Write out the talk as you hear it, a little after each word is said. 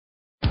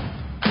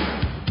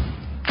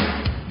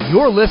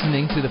You're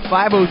listening to the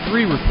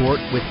 503 Report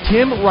with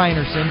Tim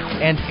Reinerson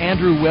and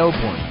Andrew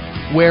Wellborn,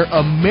 where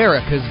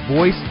America's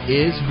voice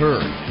is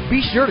heard.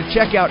 Be sure to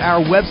check out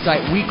our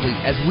website weekly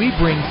as we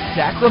bring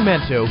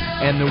Sacramento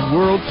and the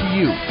world to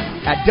you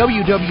at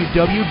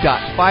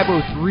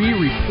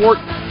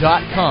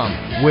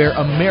www.503report.com, where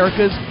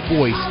America's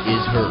voice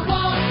is heard.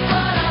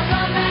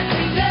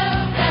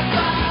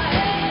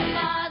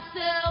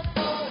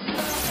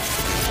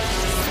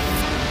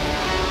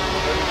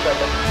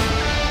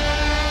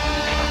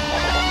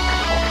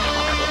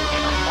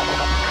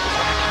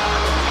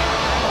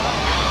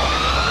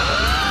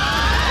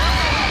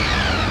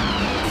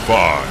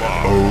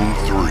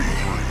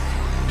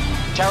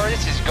 Tower,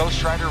 this is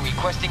Ghost Rider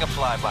requesting a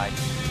flyby.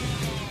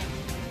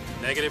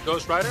 Negative,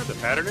 Ghost Rider. The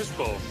pattern is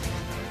full.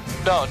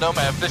 No,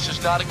 ma'am. This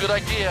is not a good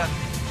idea.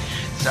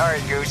 Sorry,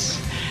 Goose,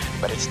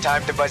 but it's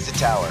time to buzz the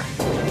tower.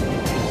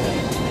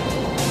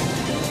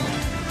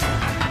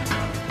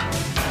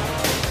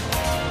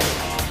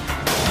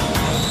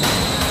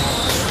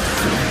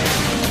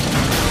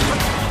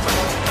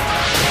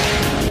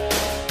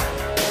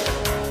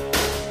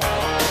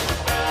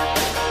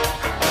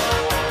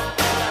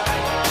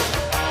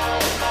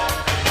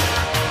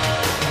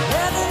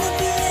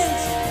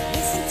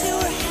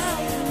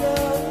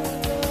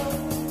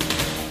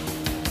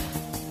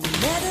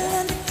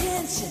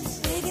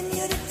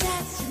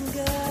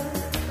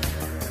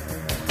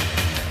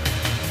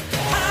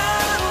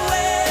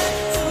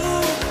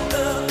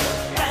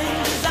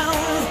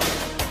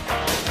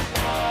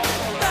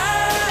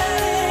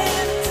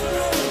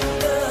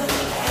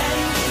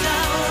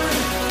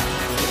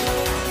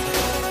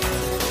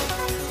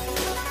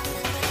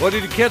 Well,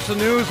 did you catch the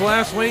news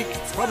last week?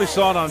 Probably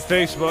saw it on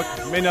Facebook.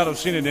 May not have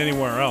seen it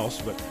anywhere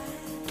else, but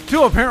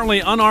two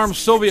apparently unarmed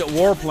Soviet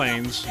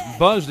warplanes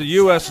buzzed a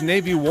U.S.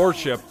 Navy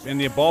warship in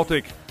the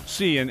Baltic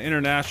Sea in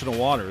international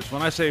waters.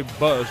 When I say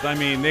buzzed, I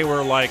mean they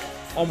were like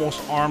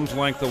almost arm's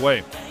length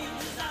away.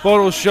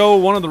 Photos show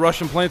one of the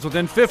Russian planes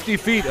within 50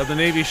 feet of the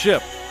Navy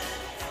ship.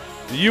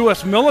 The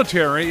U.S.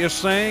 military is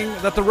saying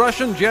that the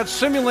Russian jets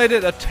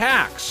simulated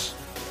attacks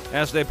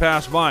as they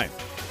passed by.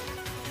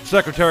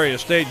 Secretary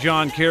of State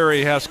John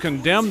Kerry has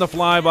condemned the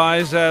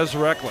flybys as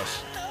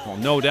reckless. Well,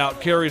 no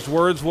doubt Kerry's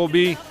words will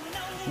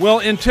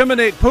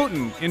intimidate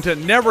Putin into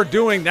never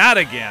doing that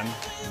again.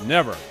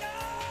 Never.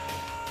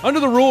 Under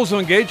the rules of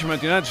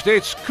engagement, the United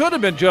States could have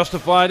been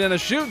justified in a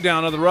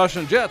shoot-down of the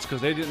Russian jets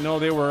because they didn't know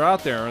they were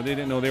out there or they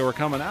didn't know they were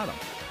coming at them.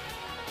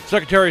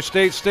 Secretary of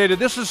State stated,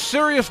 "This is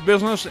serious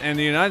business and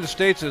the United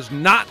States is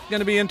not going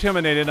to be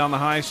intimidated on the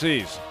high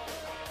seas."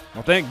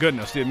 Well, thank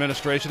goodness the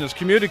administration is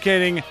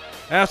communicating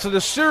as to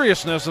the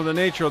seriousness of the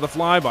nature of the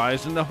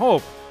flybys in the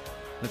hope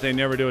that they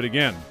never do it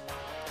again.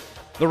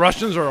 The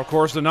Russians are, of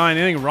course, denying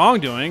any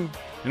wrongdoing,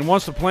 and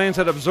once the planes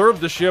had observed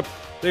the ship,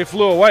 they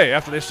flew away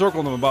after they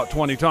circled them about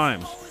 20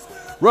 times.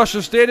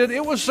 Russia stated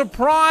it was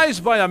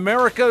surprised by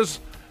America's,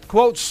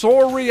 quote,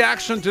 sore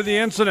reaction to the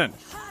incident.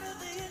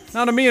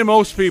 Now, to me and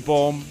most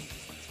people,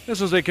 this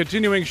is a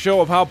continuing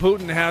show of how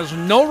Putin has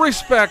no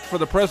respect for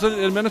the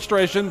President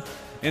administration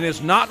and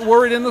is not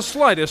worried in the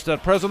slightest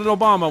that President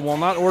Obama will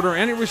not order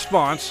any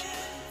response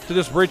to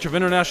this breach of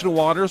international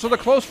waters or the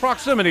close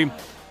proximity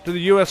to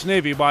the U.S.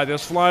 Navy by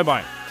this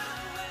flyby.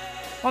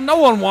 Well, no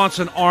one wants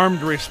an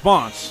armed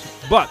response,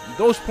 but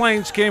those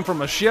planes came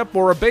from a ship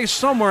or a base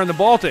somewhere in the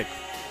Baltic.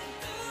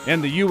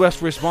 And the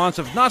U.S. response,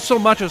 if not so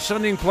much as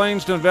sending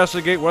planes to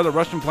investigate where the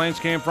Russian planes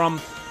came from,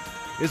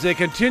 is a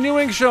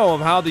continuing show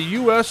of how the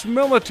U.S.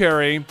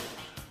 military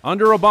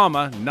under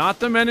Obama, not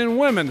the men and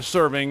women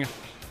serving,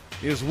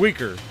 is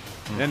weaker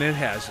than it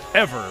has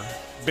ever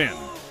been.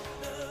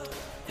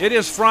 It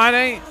is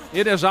Friday.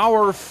 It is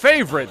our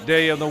favorite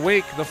day of the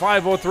week. The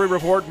 503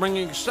 Report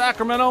bringing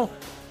Sacramento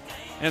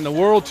and the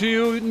world to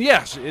you. And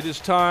yes, it is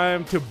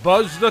time to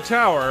buzz the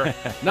tower.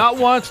 Not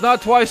once,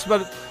 not twice,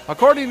 but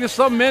according to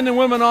some men and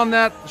women on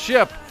that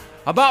ship,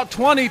 about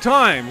 20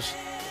 times.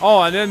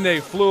 Oh, and then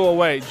they flew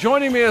away.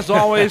 Joining me as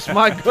always,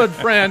 my good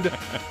friend,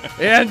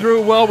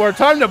 Andrew Wellborn.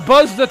 Time to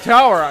buzz the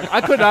tower.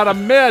 I could not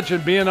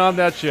imagine being on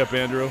that ship,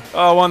 Andrew.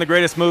 Oh, one of the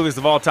greatest movies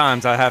of all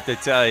times, I have to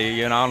tell you.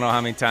 You know, I don't know how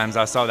many times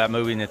I saw that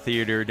movie in the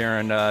theater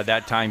during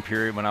that time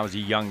period when I was a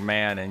young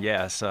man. And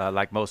yes,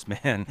 like most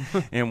men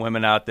and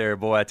women out there,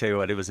 boy, I tell you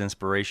what, it was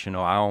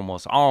inspirational. I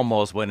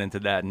almost went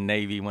into that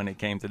Navy when it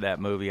came to that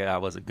movie. I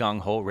was a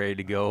gung-ho, ready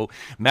to go.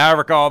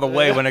 Maverick all the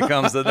way when it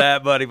comes to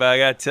that, buddy. But I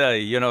got to tell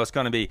you, you know, it's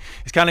kind of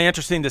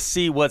interesting to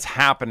see what's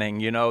happening.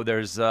 You know,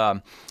 there's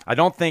I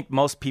don't think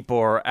most people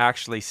are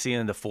actually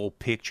seeing the full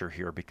picture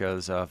here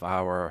because of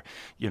our,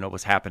 you know,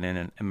 what's happening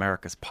in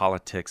America's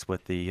politics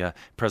with the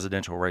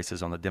presidential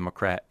races on the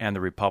Democrat and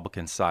the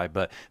Republican side.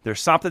 But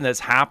there's something that's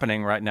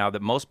happening right now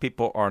that most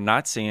people are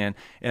not seeing.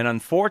 And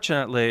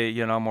unfortunately,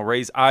 you know, I'm going to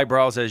raise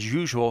eyebrows as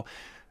usual.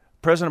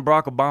 President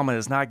Barack Obama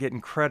is not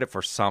getting credit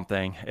for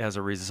something as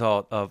a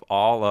result of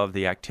all of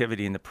the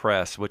activity in the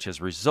press, which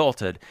has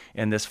resulted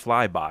in this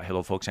flyby.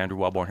 Hello, folks. Andrew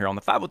Wellborn here on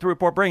the 503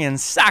 Report, bringing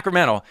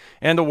Sacramento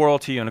and the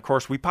world to you. And, of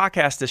course, we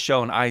podcast this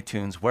show on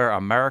iTunes, where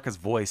America's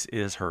voice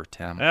is heard,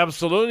 Tim.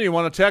 Absolutely. You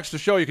want to text the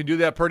show, you can do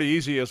that pretty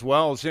easy as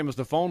well, same as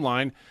the phone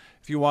line.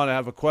 If you want to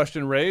have a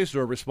question raised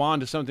or respond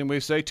to something we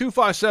say,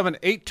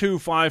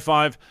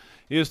 257-8255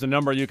 is the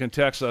number. You can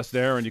text us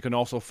there, and you can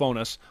also phone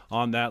us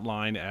on that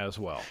line as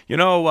well. You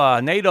know,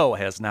 NATO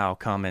has now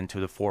come into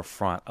the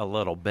forefront a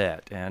little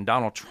bit, and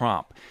Donald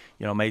Trump,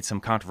 made some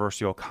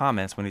controversial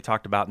comments when he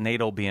talked about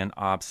NATO being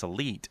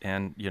obsolete.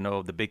 And,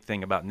 the big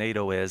thing about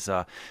NATO is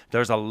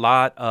there's a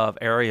lot of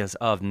areas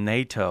of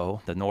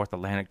NATO, the North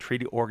Atlantic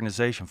Treaty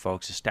Organization,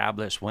 folks,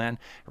 established when?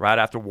 Right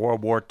after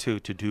World War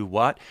II to do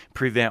what?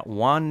 Prevent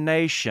one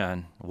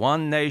nation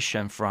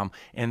from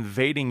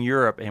invading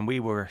Europe. And we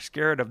were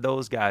scared of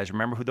those guys.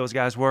 Remember who those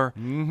guys were?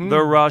 Mm-hmm.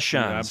 The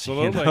Russians. Yeah,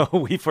 absolutely.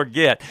 We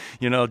forget.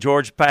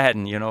 George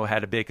Patton,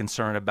 had a big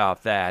concern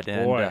about that.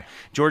 And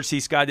George C.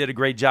 Scott did a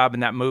great job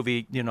in that movie,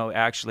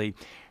 actually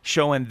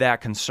showing that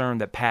concern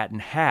that Patton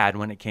had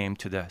when it came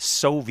to the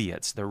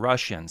Soviets, the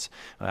Russians.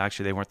 Well,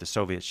 actually, they weren't the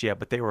Soviets yet,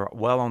 but they were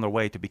well on their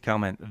way to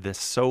becoming the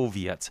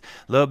Soviets.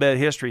 A little bit of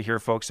history here,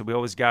 folks, that we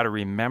always got to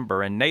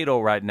remember. And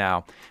NATO right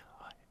now,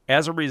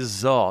 as a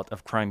result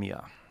of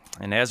Crimea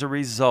and as a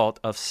result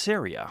of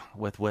Syria,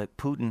 with what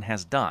Putin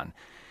has done,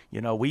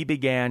 we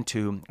began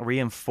to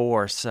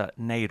reinforce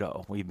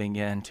NATO. We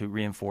began to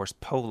reinforce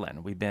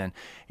Poland. We've been,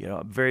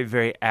 very,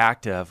 very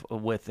active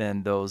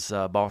within those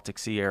Baltic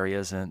Sea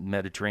areas and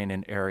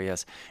Mediterranean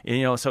areas.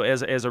 And, so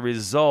as a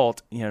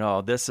result,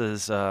 this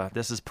is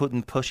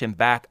Putin pushing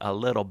back a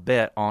little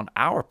bit on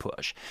our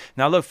push.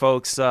 Now, look,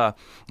 folks,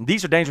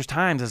 these are dangerous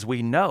times, as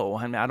we know.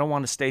 I mean, I don't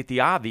want to state the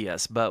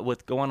obvious, but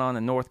what's going on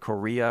in North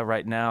Korea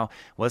right now,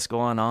 what's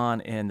going on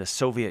in the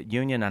Soviet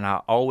Union, and I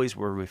always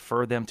will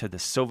refer them to the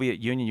Soviet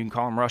Union. You can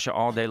call them Russia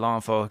all day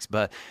long, folks,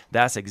 but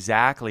that's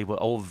exactly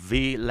what old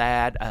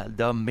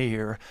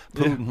Vladimir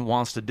Putin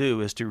wants to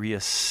do, is to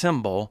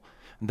reassemble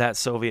that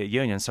Soviet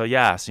Union. So,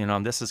 yes,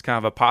 this is kind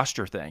of a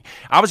posture thing.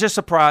 I was just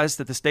surprised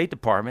that the State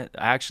Department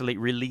actually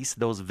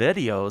released those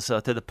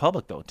videos to the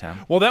public, though, Tim.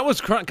 Well, that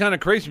was kind of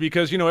crazy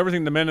because,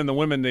 everything the men and the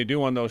women they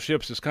do on those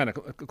ships is kind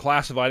of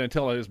classified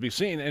until it is be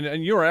seen.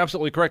 And you're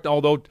absolutely correct,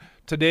 although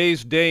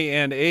today's day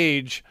and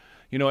age,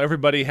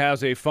 everybody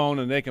has a phone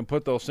and they can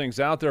put those things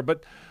out there.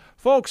 But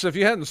folks, if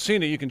you hadn't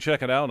seen it, you can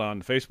check it out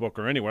on Facebook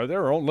or anywhere.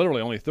 They're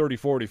literally only 30,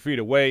 40 feet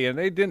away, and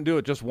they didn't do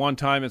it just one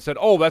time and said,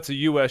 oh, that's a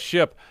U.S.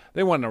 ship.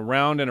 They went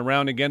around and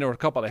around again. There were a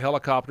couple of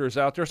helicopters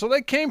out there. So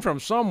they came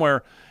from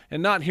somewhere,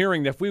 and not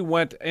hearing that if we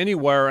went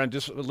anywhere and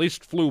just at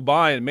least flew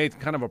by and made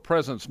kind of a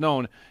presence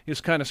known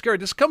is kind of scary.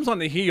 This comes on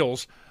the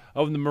heels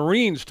of the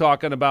Marines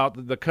talking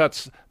about the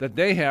cuts that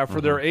they have for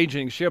their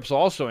aging ships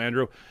also,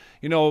 Andrew.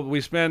 We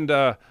spend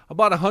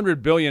about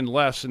 $100 billion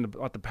less in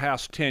the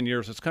past 10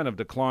 years. It's kind of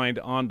declined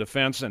on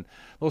defense, and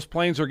those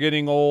planes are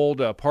getting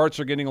old. Parts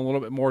are getting a little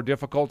bit more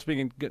difficult. It's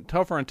getting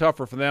tougher and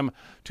tougher for them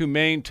to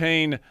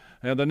maintain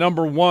the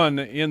number one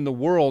in the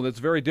world. It's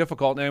very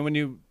difficult, and when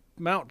you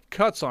mount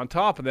cuts on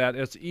top of that,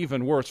 it's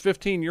even worse.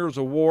 15 years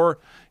of war,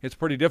 it's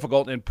pretty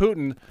difficult. And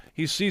Putin,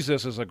 he sees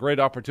this as a great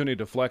opportunity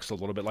to flex a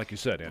little bit, like you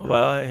said, Andrew.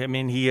 Well, I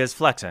mean, he is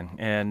flexing,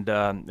 and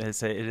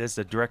it is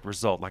a direct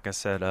result, like I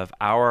said, of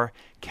our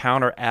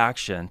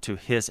counteraction to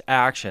his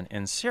action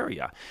in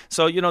Syria.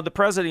 So, the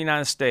President of the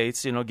United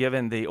States,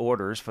 given the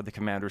orders for the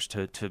commanders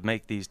to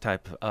make these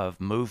type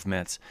of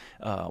movements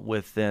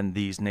within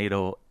these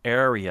NATO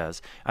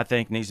areas, I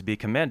think needs to be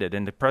commended.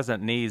 And the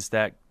President needs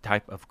that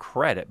type of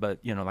credit. But,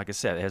 like I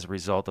said, as a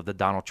result of the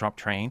Donald Trump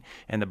train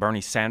and the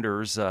Bernie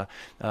Sanders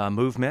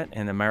movement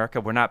in America,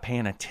 we're not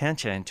paying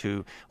attention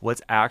to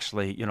what's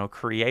actually,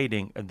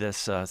 creating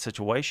this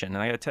situation.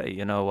 And I got to tell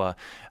you,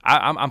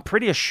 I'm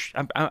pretty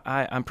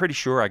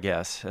sure, I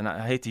guess, and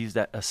I hate to use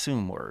that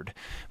assume word,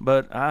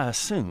 but I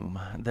assume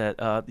that,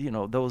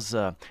 those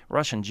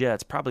Russian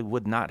jets probably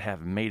would not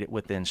have made it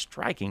within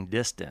striking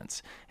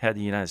distance had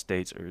the United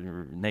States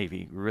or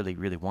Navy really,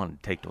 really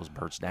wanted to take those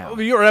birds down.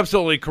 You're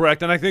absolutely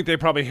correct, and I think they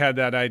probably had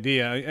that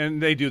idea,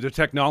 and they do. The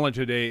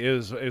technology today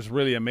is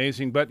really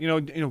amazing, but,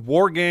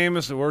 war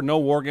games, there were no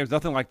war games,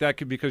 nothing like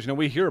that, because,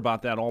 we hear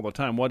about that all the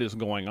time, what is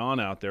going on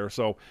out there.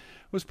 So it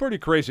was pretty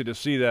crazy to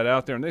see that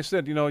out there. And they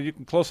said, you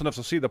can close enough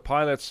to see the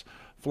pilots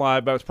fly,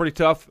 but it's pretty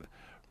tough.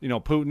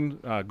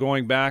 Putin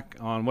going back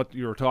on what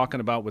you were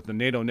talking about with the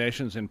NATO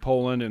nations in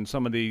Poland and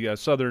some of the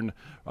southern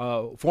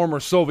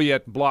former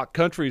Soviet bloc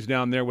countries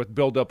down there with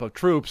buildup of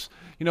troops.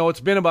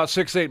 It's been about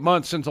 6-8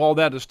 months since all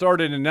that has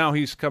started, and now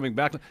he's coming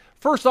back.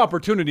 first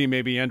opportunity,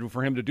 maybe, Andrew,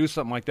 for him to do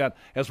something like that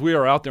as we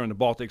are out there in the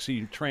Baltic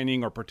Sea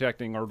training or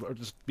protecting or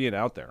just being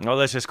out there? Well,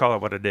 let's just call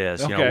it what it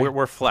is. Okay. You know,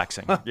 we're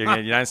flexing. The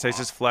United States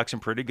is flexing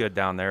pretty good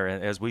down there,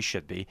 as we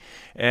should be.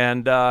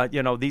 And,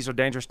 you know, these are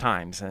dangerous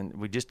times, and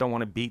we just don't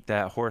want to beat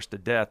that horse to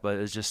death, but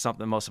it's just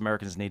something most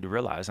Americans need to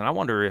realize. And I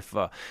wonder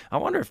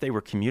if they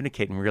were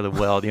communicating really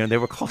well. You know, they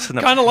were close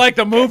enough. Kind of like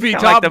the movie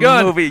Top Top like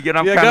Gun. Movie, you know,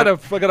 I got a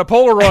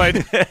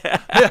Polaroid.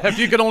 Yeah, if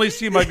you could only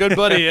see my good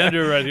buddy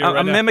Andrew right here.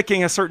 I'm now.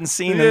 mimicking a certain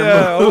scene in the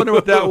Yeah, movie. I wonder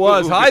what that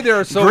was. Hi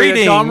there, Soviet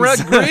Greetings. comrade.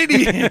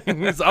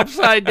 Greetings.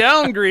 Upside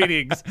down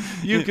greetings.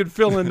 You could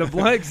fill in the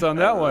blanks on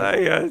that one.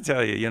 I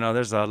tell you, you know,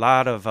 there's a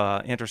lot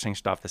of interesting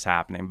stuff that's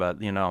happening,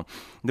 but you know,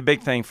 the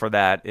big thing for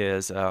that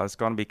is it's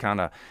going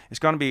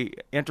to be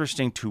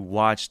interesting to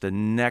watch the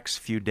next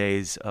few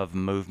days of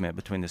movement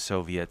between the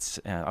Soviets,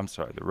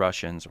 the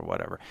Russians or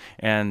whatever,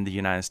 and the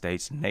United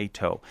States,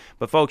 NATO.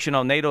 But folks, you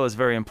know, NATO is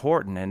very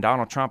important, and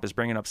Donald Trump is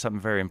bringing up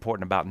something very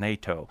important about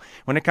NATO.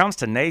 When it comes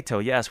to NATO,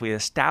 yes, we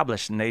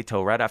established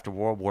NATO right after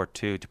World War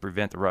II to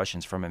prevent the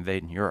Russians from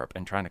invading Europe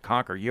and trying to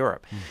conquer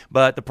Europe.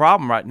 But the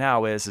problem right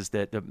now is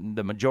that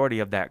the majority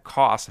of that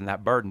cost and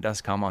that burden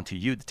does come onto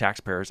you, the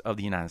taxpayers of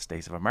the United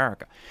States of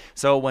America.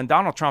 So when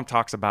Donald Trump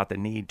talks about the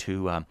need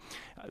to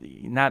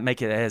not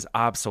make it as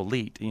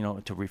obsolete, you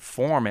know, to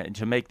reform it and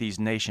to make these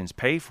nations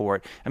pay for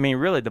it. I mean,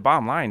 really, the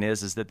bottom line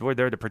is that we're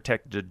there to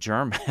protect the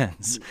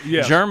Germans.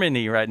 Yes.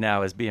 Germany right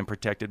now is being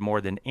protected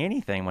more than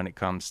anything when it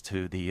comes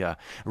to the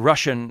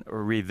Russian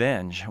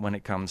revenge, when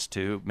it comes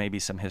to maybe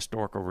some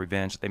historical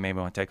revenge that they may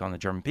want to take on the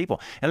German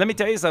people. And let me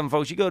tell you something,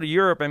 folks. You go to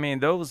Europe, I mean,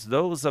 those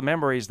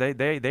memories,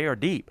 they are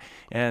deep.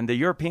 And the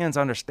Europeans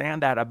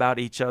understand that about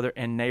each other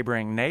and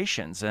neighboring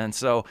nations. And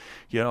so,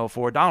 you know,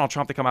 for Donald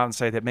Trump to come out and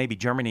say that maybe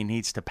Germany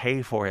needs to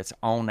pay for its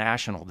own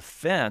national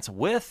defense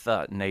with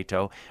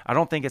NATO, I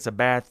don't think it's a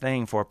bad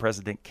thing for a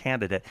president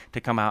candidate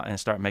to come out and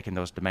start making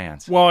those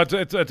demands. Well,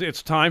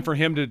 it's time for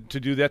him to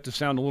do that, to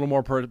sound a little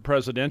more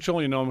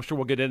presidential. You know, I'm sure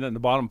we'll get into it in the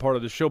bottom part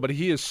of the show, but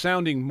he is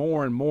sounding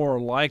more and more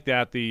like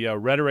that. The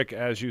rhetoric,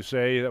 as you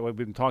say, that we've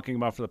been talking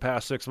about for the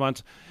past 6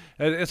 months,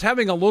 it's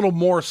having a little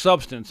more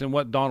substance in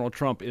what Donald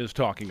Trump is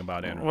talking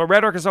about, Andrew. Well,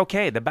 rhetoric is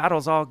okay. The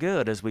battle's all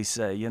good, as we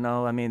say. You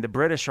know, I mean, the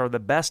British are the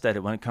best at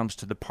it when it comes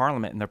to the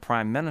parliament and their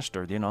prime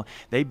minister. You know,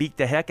 they beat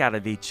the heck out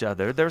of each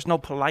other. There's no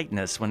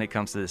politeness when it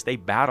comes to this. They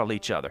battle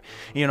each other.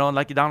 You know, and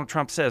like Donald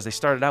Trump says, they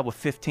started out with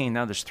 15,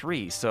 now there's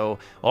 3. So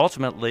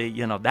ultimately,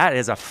 you know, that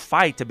is a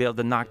fight to be able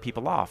to knock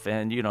people off.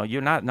 And, you know,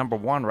 you're not number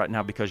one right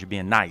now because you're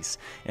being nice.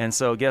 And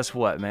so guess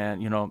what,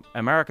 man? You know,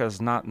 America is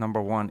not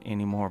number one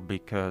anymore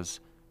because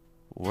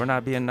we're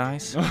not being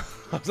nice.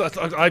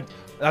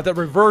 That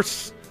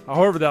reverse,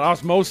 however, that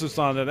osmosis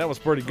on that was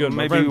pretty good.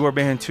 Maybe we're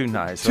being too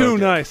nice. Too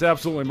Okay. nice,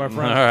 absolutely, my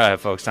friend. All right,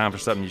 folks, time for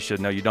something you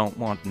should know. You don't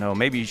want to know.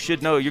 Maybe you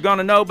should know. You're going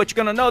to know, but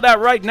you're going to know that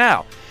right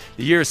now.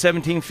 The year is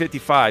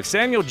 1755.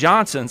 Samuel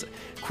Johnson's,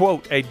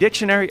 quote, A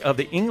Dictionary of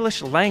the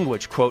English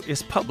Language, quote,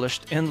 is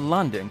published in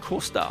London.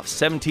 Cool stuff.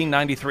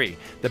 1793.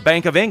 The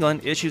Bank of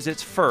England issues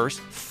its first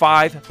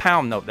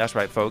 5-pound note. That's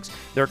right, folks.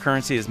 Their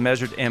currency is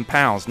measured in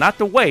pounds. Not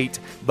the weight,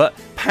 but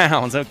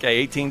pounds.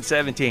 Okay,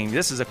 1817.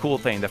 This is a cool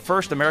thing. The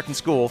first American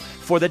school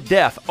for the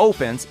deaf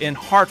opens in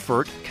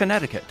Hartford,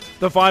 Connecticut.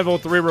 The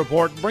 503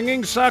 Report,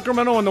 bringing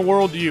Sacramento and the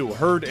world to you.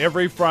 Heard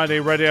every Friday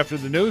right after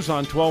the news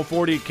on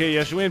 1240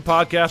 KSUE and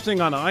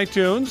podcasting on iTunes.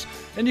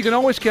 And you can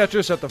always catch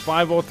us at the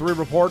 503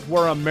 Report,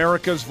 where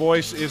America's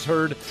voice is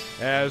heard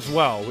as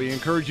well. We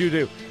encourage you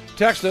to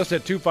text us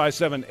at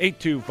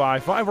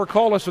 257-8255 or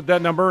call us at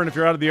that number. And if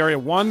you're out of the area,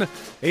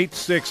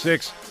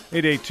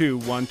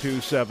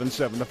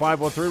 1-866-882-1277. The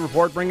 503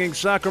 Report, bringing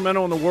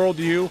Sacramento and the world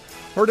to you.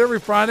 Heard every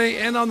Friday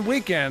and on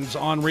weekends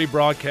on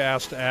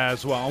rebroadcast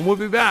as well. And we'll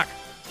be back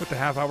with the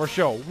half-hour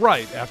show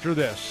right after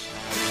this.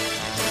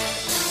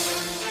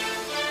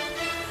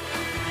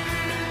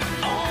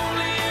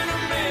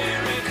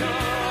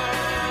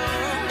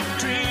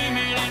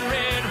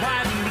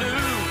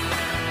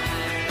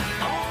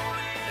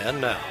 And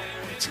now,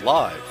 it's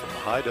live from the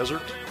high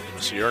desert in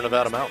the Sierra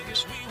Nevada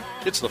mountains.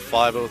 It's the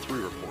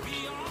 503 Report,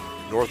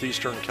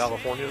 Northeastern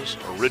California's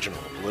original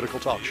political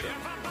talk show,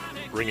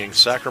 bringing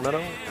Sacramento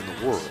and the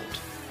world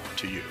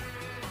to you.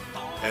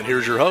 And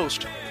here's your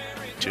host,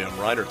 Tim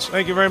Reinertsen.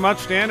 Thank you very much,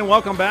 Stan, and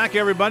welcome back,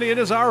 everybody. It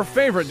is our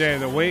favorite day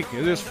of the week.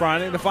 It is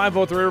Friday, the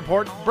 503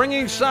 Report,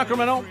 bringing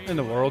Sacramento and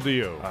the world to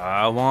you.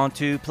 I want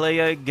to play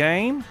a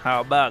game.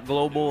 How about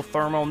global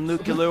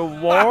thermonuclear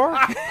war?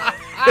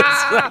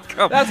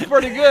 That's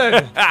pretty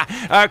good.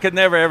 I could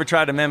never ever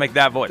try to mimic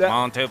that voice.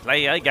 Want to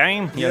play a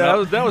game? You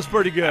know? That was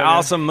pretty good.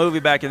 Awesome movie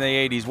back in the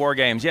 80s, War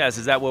Games. Yes,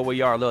 is that what we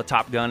are? A little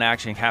Top Gun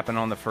action happened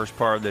on the first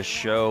part of this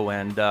show.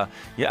 And,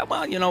 yeah,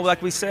 well, you know,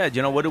 like we said,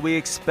 you know, what do we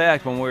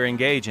expect when we're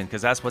engaging?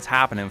 Because that's what's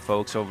happening,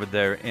 folks, over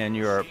there in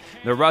Europe.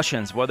 The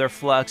Russians, well, they're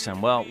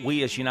flexing. Well,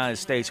 we as United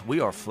States, we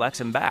are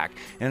flexing back.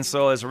 And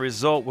so as a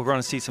result, we're going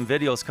to see some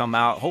videos come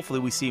out. Hopefully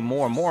we see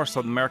more and more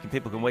so the American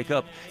people can wake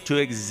up to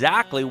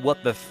exactly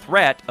what the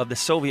threat threat of the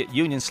Soviet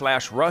Union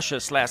 / Russia /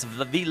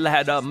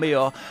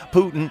 Vladimir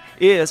Putin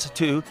is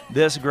to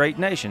this great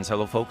nation.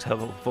 Hello,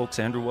 folks.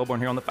 Andrew Wellborn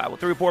here on the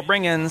 503 Report,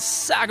 bringing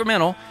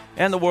Sacramento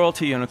and the world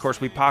to you. And, of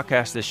course, we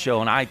podcast this show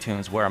on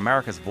iTunes, where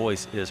America's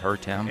voice is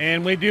heard, Tim.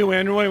 And we do,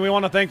 Andrew. We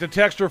want to thank the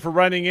texter for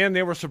writing in.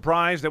 They were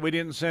surprised that we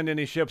didn't send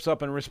any ships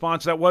up in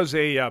response. That was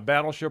a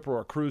battleship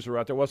or a cruiser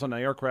out there. It wasn't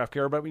an aircraft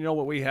carrier, but we know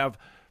what we have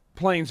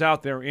planes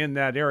out there in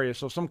that area,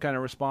 so some kind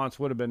of response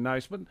would have been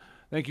nice. But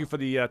thank you for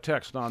the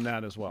text on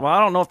that as well. Well, I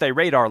don't know if they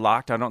radar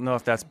locked. I don't know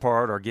if that's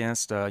part or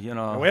against, We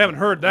haven't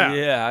heard that.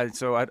 Yeah,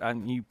 so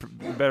you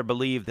better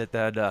believe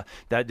that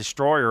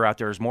destroyer out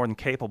there is more than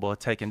capable of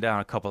taking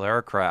down a couple of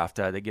aircraft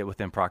that get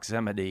within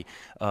proximity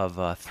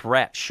of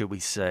threat, should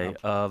we say,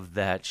 of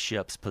that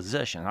ship's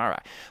position. All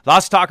right.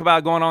 Lots to talk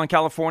about going on in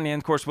California,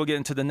 and, of course, we'll get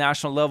into the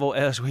national level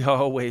as we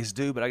always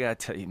do. But I got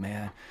to tell you,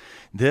 man,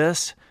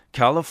 this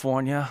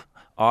California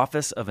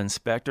Office of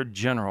Inspector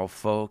General,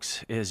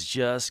 folks, is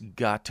just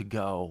got to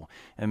go.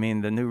 I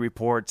mean, the new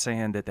report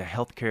saying that the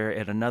health care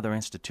at another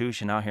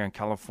institution out here in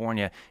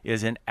California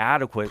is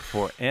inadequate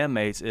for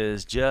inmates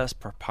is just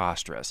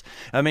preposterous.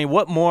 I mean,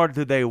 what more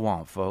do they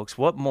want, folks?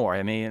 What more?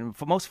 I mean,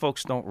 for most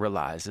folks don't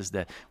realize is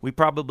that we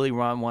probably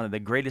run one of the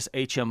greatest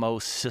HMO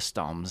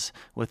systems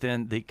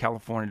within the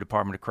California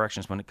Department of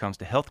Corrections when it comes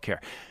to health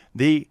care.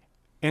 The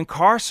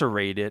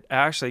incarcerated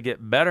actually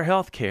get better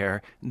health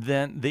care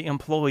than the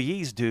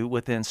employees do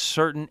within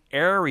certain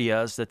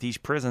areas that these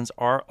prisons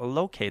are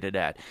located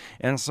at.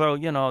 And so,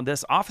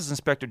 this Office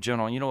Inspector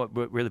General,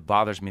 what really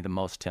bothers me the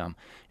most, Tim,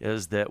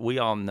 is that we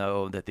all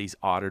know that these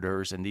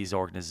auditors and these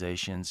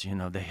organizations,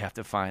 they have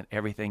to find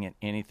everything and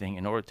anything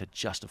in order to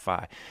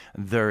justify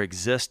their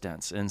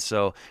existence. And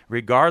so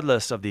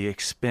regardless of the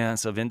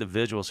expense of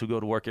individuals who go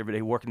to work every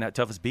day working that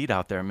toughest beat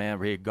out there, man,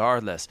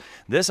 regardless,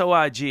 this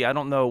OIG, I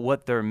don't know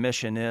what their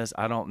mission is.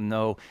 I don't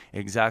know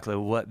exactly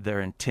what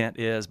their intent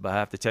is, but I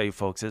have to tell you,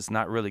 folks, it's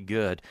not really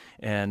good.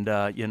 And,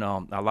 a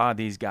lot of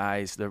these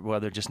guys,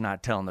 they're just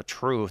not telling the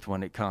truth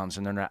when it comes,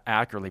 and they're not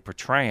accurately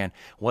portraying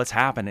what's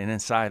happening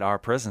inside our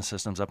prison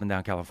systems up and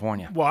down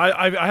California. Well,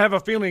 I have a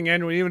feeling,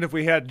 Andrew, even if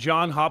we had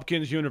Johns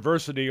Hopkins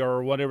University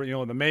or whatever,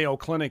 the Mayo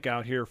Clinic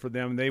out here for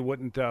them, they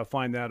wouldn't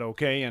find that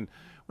okay. And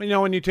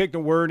when you take the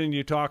word and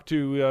you talk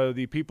to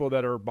the people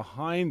that are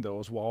behind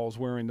those walls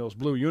wearing those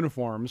blue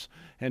uniforms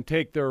and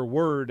take their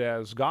word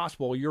as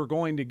gospel, you're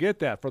going to get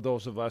that for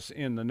those of us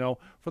in the know.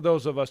 For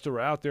those of us that are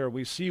out there,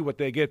 we see what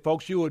they get.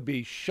 Folks, you would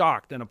be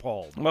shocked and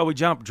appalled. Well, we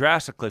jumped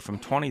drastically from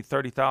 $20,000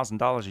 to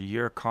 $30,000 a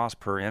year cost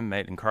per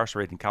inmate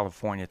incarcerated in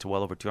California to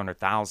well over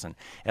 $200,000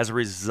 as a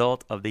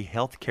result of the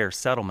health care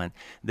settlement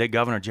that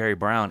Governor Jerry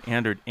Brown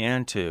entered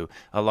into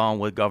along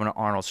with Governor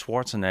Arnold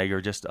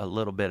Schwarzenegger just a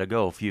little bit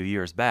ago, a few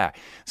years back.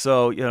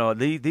 So,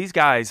 these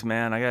guys,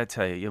 man, I got to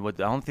tell you,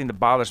 the only thing that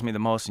bothers me the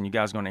most, and you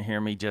guys are going to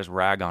hear me just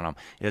rag on them,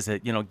 is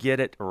that, get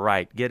it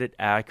right, get it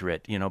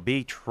accurate,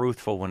 be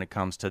truthful when it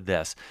comes to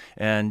this.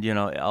 And,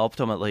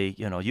 ultimately,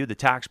 you, the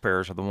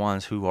taxpayers, are the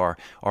ones who are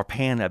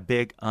paying a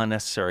big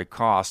unnecessary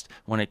cost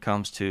when it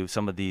comes to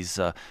some of these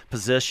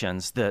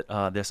positions that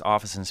this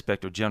Office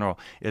Inspector General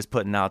is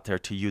putting out there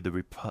to you,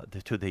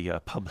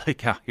 the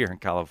public out here in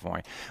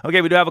California.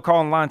 Okay, we do have a call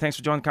on the line. Thanks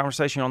for joining the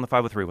conversation on the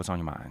 503. What's on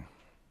your mind?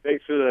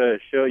 Thanks for the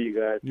show, you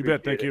guys. You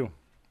bet. Thank you.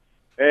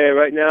 Hey,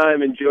 right now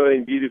I'm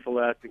enjoying beautiful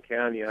Aspen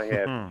County. I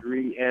have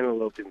 3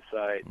 antelope in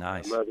sight.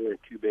 Nice. A mother and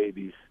 2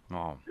 babies.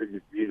 Oh. They're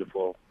just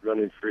beautiful,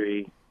 running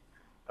free.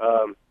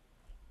 And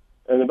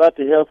about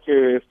the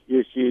healthcare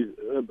issues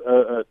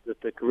at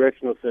the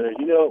correctional centers,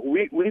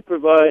 we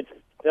provide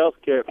health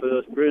care for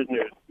those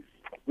prisoners.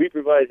 We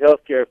provide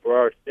health care for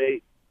our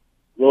state,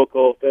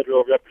 local,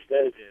 federal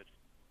representatives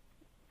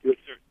to a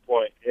certain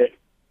point. And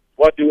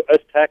what do us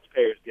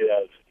taxpayers get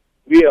out of it?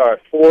 We are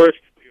forced.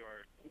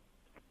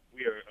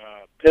 We are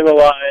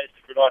penalized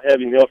for not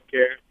having health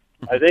care.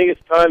 I think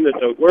it's time that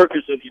the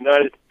workers of the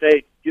United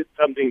States get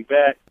something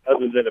back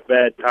other than a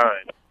bad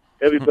time.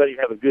 Everybody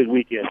have a good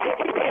weekend.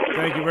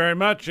 Thank you very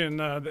much.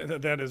 And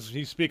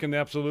he's speaking the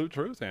absolute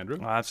truth, Andrew.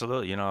 Well,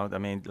 absolutely.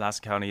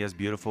 Lassa County is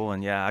beautiful.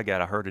 And, yeah, I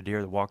got a herd of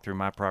deer that walk through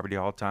my property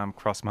all the time,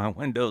 across my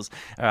windows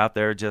out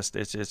there.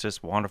 It's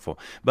just wonderful.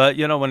 But,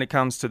 when it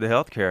comes to the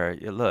health care,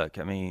 look,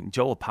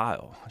 Joe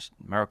Arpaio,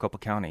 Maricopa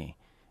County,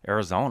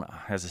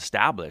 Arizona, has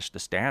established the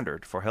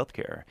standard for health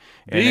care.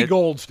 The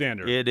gold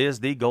standard. It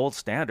is the gold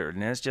standard,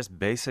 and it's just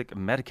basic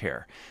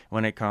Medicare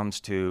when it comes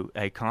to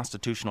a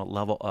constitutional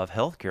level of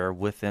health care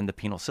within the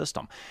penal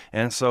system.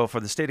 And so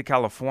for the state of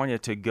California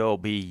to go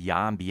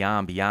beyond,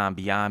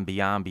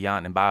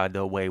 and by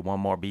the way, one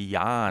more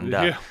beyond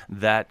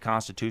that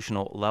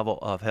constitutional level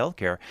of health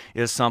care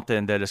is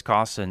something that is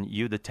costing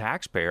you, the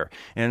taxpayer.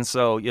 And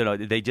so,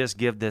 they just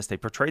give this, they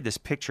portray this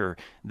picture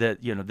that,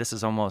 this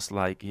is almost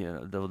like,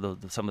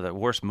 some of the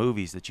worst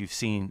movies that you've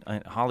seen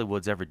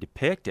Hollywood's ever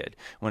depicted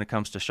when it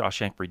comes to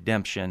Shawshank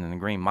Redemption and the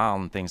Green Mile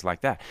and things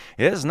like that.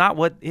 It is not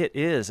what it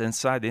is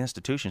inside the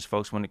institutions,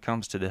 folks, when it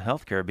comes to the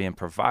health care being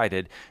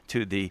provided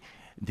to the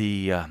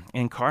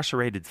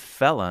incarcerated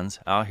felons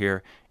out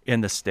here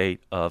in the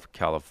state of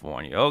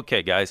California.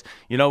 Okay, guys,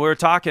 we were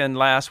talking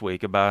last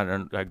week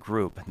about a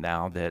group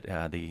now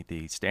that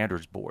the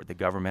Standards Board, the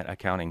Government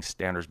Accounting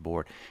Standards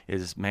Board,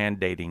 is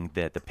mandating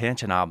that the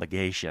pension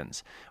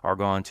obligations are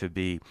going to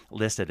be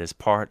listed as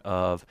part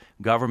of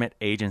government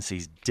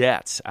agencies'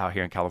 debts out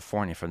here in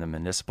California, from the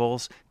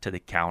municipals to the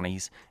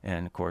counties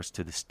and, of course,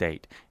 to the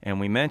state. And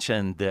we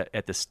mentioned that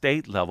at the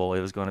state level,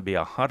 it was going to be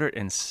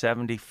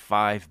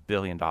 $175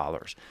 billion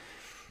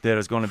that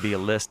is going to be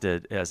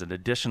listed as an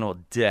additional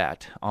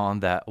debt on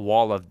that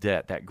wall of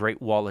debt, that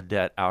great wall of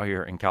debt out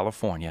here in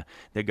California,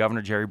 that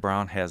Governor Jerry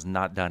Brown has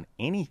not done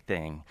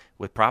anything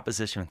with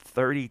Proposition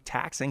 30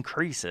 tax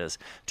increases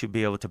to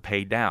be able to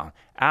pay down.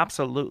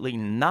 Absolutely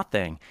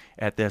nothing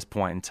at this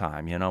point in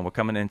time. We're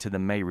coming into the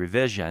May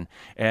revision,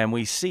 and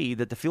we see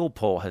that the fuel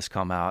poll has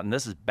come out, and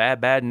this is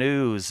bad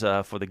news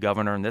for the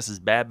governor, and this is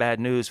bad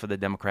news for the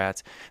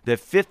Democrats, that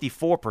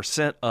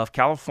 54% of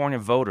California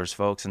voters,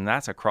 folks, and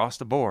that's across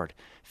the board,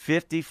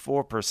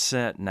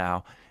 54%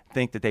 now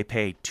think that they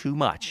pay too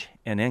much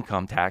in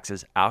income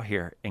taxes out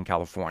here in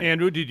California.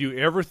 Andrew, did you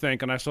ever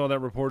think, and I saw that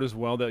report as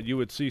well, that you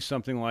would see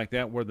something like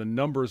that where the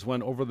numbers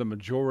went over the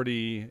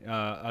majority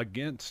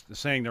against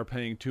saying they're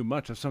paying too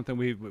much? It's something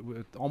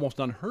we've almost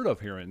unheard of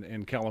here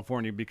in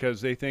California,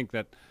 because they think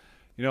that,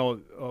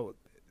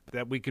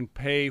 that we can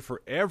pay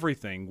for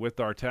everything with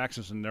our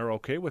taxes, and they're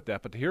okay with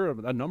that. But to hear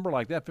a number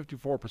like that,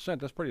 54%,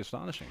 that's pretty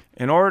astonishing.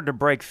 In order to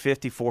break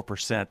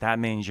 54%, that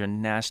means your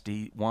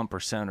nasty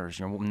 1%ers,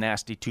 your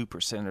nasty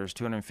 2%ers,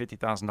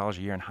 $250,000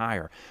 a year and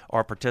higher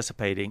are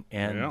participating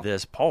in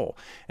this poll.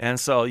 And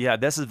so,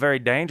 this is very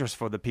dangerous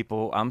for the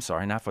people. I'm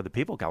sorry, not for the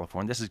people of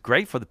California. This is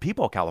great for the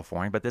people of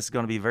California, but this is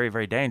going to be very,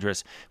 very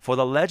dangerous for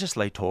the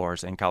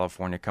legislators in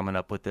California coming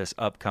up with this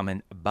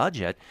upcoming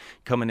budget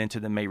coming into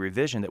the May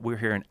revision that we're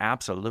hearing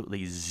absolutely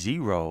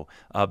zero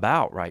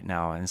about right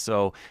now. And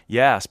so,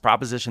 yes,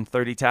 Proposition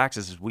 30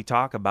 taxes, as we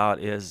talk about,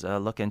 is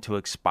looking to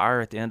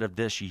expire at the end of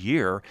this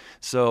year.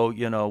 So,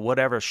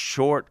 whatever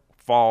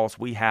shortfalls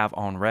we have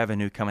on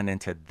revenue coming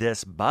into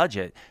this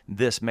budget,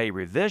 this May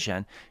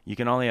revision, you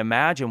can only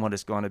imagine what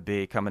it's going to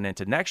be coming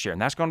into next year.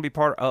 And that's going to be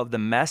part of the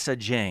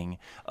messaging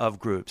of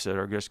groups that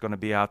are just going to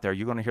be out there.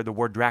 You're going to hear the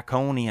word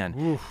draconian.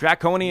 Oof.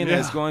 Draconian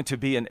is going to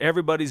be in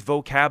everybody's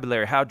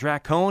vocabulary, how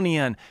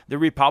draconian the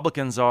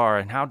Republicans are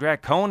and how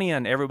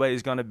draconian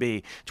everybody's going to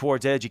be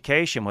towards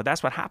education. Well,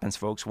 that's what happens,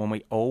 folks, when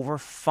we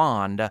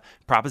overfund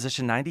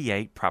Proposition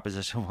 98,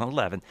 Proposition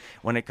 111,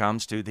 when it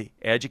comes to the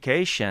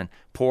education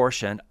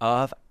portion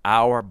of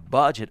our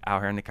budget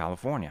out here in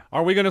California.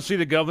 Are we going to see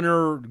the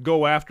governor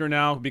go after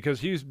now?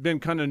 Because he's been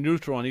kind of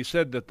neutral, and he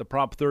said that the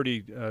Prop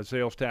 30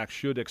 sales tax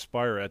should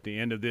expire at the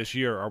end of this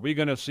year. Are we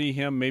going to see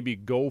him maybe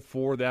go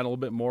for that a little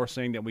bit more,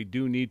 saying that we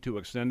do need to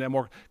extend that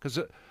more? Because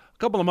a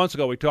couple of months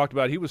ago we talked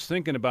about, he was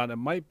thinking about it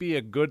might be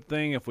a good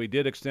thing if we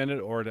did extend it,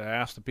 or to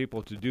ask the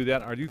people to do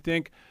that. Or do you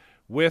think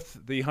with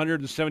the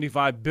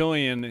 $175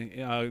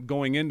 billion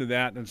going into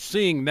that and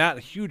seeing that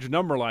huge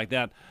number like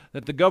that,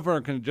 that the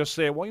governor can just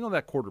say, well,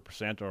 that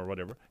 0.25% or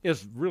whatever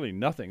is really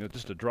nothing. It's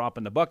just a drop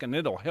in the bucket, and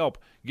it'll help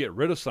get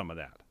rid of some of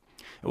that.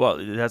 Well,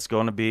 that's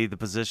going to be the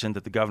position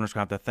that the governor's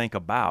going to have to think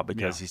about,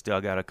 because he's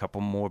still got a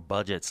couple more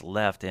budgets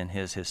left in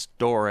his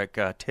historic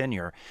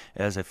tenure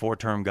as a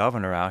 4-term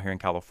governor out here in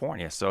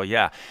California. So,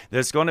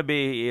 there's going to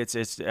be I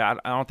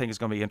don't think it's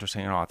going to be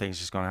interesting at all. I think it's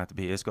just going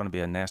to be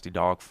a nasty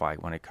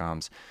dogfight when it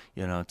comes,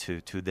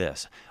 to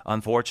this.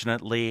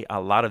 Unfortunately, a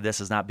lot of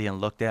this is not being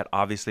looked at,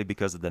 obviously,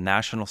 because of the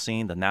national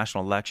scene, the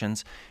national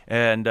elections,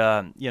 and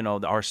our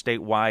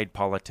statewide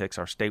politics,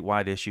 our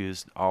statewide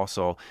issues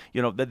also,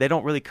 they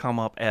don't really come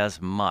up as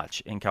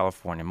much in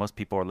California. Most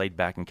people are laid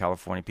back in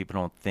California. People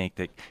don't think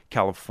that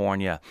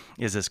California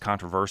is as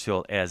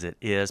controversial as it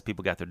is.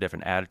 People got their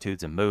different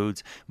attitudes and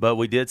moods. But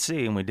we did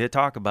see, and we did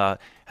talk about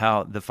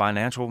how the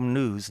financial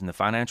news and the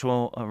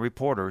financial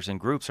reporters and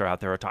groups are out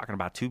there are talking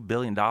about $2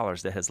 billion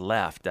that has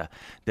left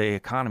the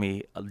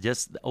economy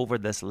just over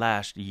this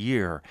last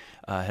year,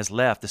 has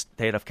left the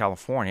state of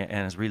California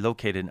and has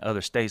relocated in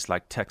other states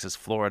like Texas,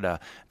 Florida,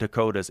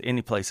 Dakotas,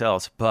 any place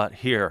else but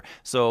here.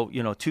 So,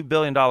 $2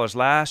 billion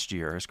last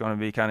year. It's going to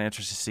be kind of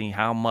interesting to see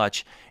how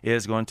much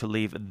is going to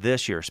leave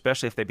this year,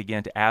 especially if they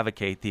begin to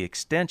advocate the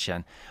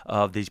extension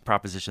of these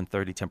Proposition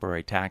 30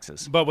 temporary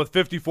taxes. But with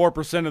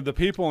 54% of the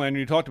people, and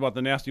you talked about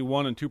the nasty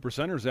 1% and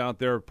 2%ers out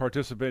there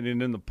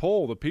participating in the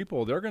poll, the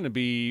people, they're going to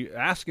be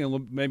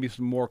asking maybe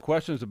some more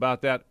questions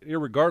about that,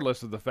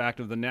 irregardless of the fact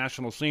of the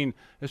national scene,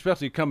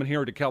 especially coming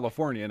here to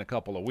California in a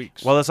couple of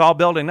weeks. Well, it's all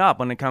building up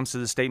when it comes to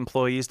the state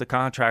employees, the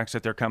contracts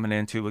that they're coming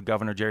into with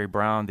Governor Jerry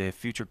Brown, the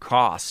future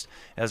costs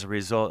as a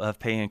result of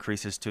pay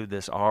increases to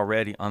this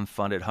already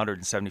unfunded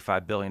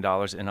 $175 billion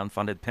in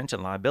unfunded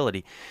pension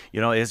liability,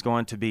 is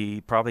going to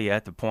be probably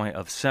at the point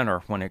of center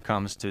when it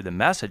comes to the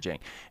messaging.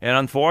 And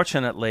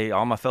unfortunately,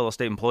 all my fellow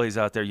state employees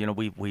out there,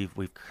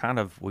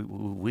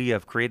 we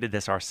have created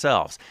this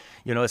ourselves.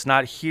 It's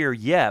not here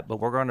yet, but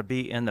we're going to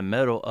be in the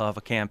middle of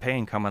a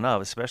campaign coming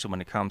up, especially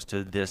when it comes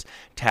to this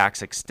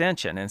tax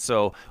extension. And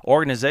so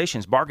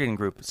organizations, bargaining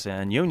groups,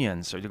 and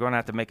unions are going to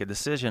have to make a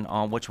decision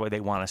on which way they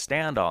want to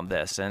stand on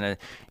this. And,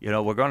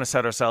 we're going to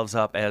set ourselves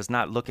up as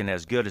not looking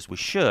as good as we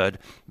should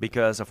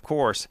because, of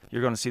course,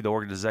 you're going to see the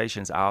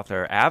organizations out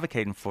there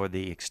advocating for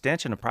the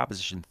extension of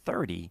Proposition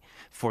 30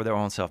 for their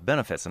own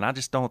self-benefits. And I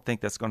just don't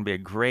think that's going to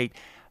be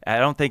I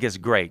don't think it's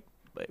great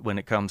when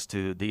it comes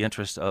to the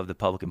interest of the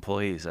public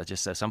employees. I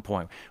just, at some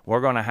point,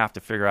 we're going to have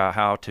to figure out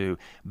how to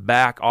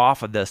back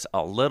off of this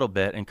a little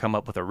bit and come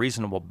up with a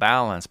reasonable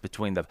balance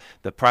between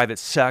the private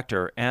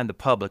sector and the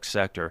public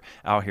sector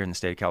out here in the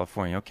state of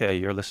California. Okay,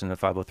 you're listening to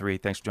 503.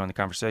 Thanks for joining the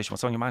conversation.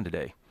 What's on your mind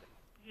today?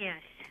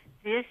 Yes,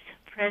 this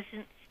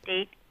present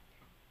state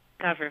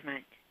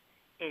government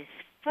is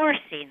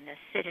forcing the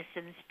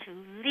citizens to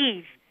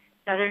leave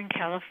Southern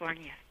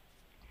California.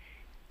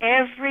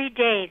 Every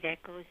day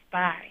that goes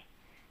by,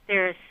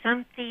 there is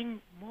something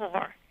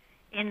more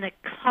in the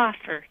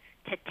coffer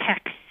to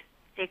tax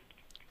the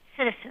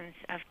citizens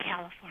of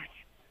California.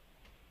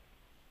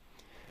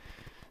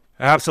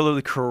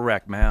 Absolutely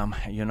correct, ma'am.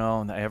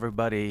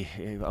 Everybody,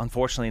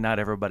 unfortunately, not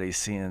everybody's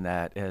seeing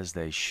that as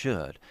they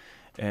should.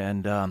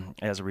 And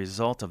as a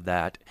result of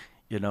that,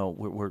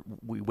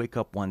 we wake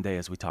up one day,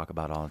 as we talk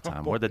about all the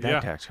time. Where did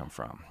that tax come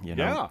from?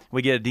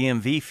 We get a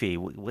DMV fee.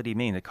 What do you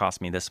mean it cost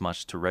me this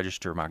much to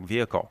register my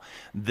vehicle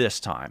this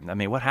time? I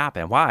mean, what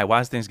happened? Why? Why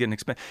is things getting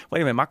expensive?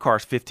 Wait a minute, my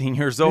car's 15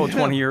 years old,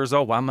 20 years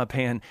old. Why am I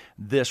paying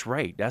this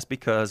rate? That's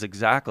because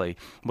exactly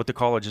what the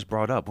caller just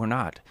brought up. We're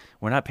not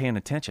paying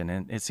attention.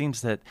 And it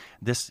seems that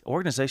this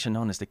organization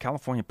known as the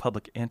California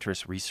Public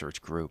Interest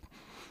Research Group,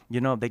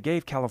 they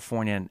gave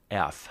California an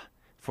F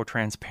for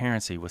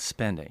transparency with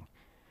spending.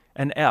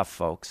 An F,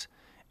 folks.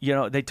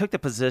 They took the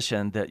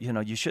position that,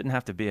 you shouldn't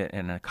have to be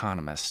an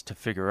economist to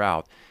figure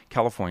out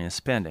California's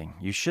spending.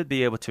 You should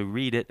be able to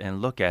read it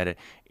and look at it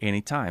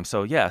anytime.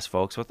 So, yes,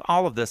 folks, with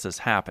all of this is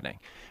happening,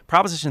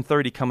 Proposition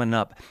 30 coming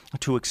up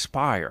to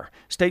expire,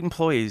 state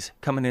employees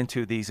coming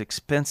into these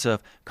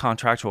expensive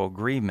contractual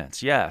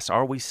agreements. Yes,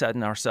 are we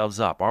setting ourselves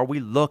up? Are we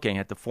looking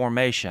at the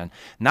formation,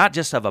 not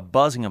just of a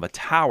buzzing of a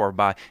tower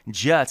by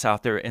jets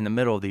out there in the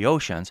middle of the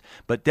oceans,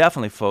 but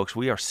definitely, folks,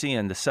 we are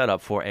seeing the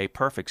setup for a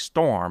perfect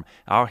storm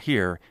out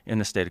here in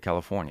the state of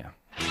California.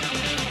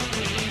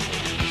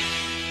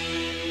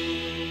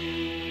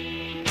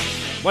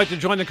 Like to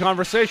join the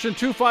conversation?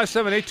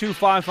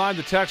 257-8255,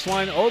 the text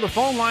line or the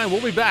phone line.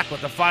 We'll be back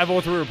with the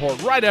 503 Report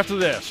right after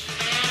this.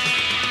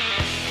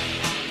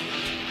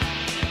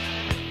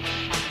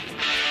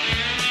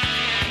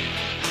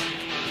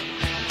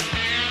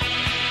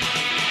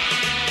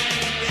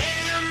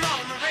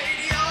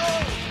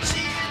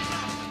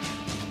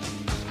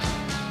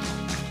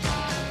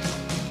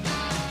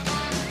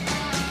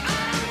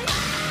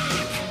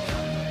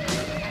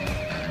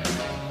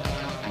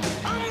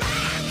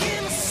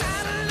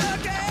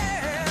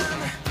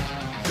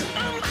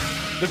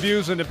 The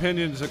views and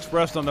opinions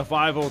expressed on the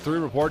 503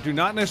 Report do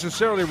not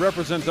necessarily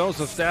represent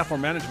those of staff or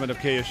management of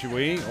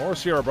KSUE or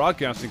Sierra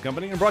Broadcasting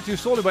Company, and brought to you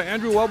solely by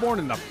Andrew Wellborn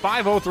and the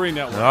 503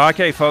 Network.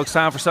 Okay, folks,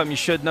 time for something you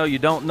should know, you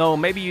don't know,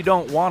 maybe you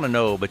don't want to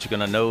know, but you're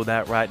going to know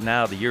that right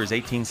now. The year is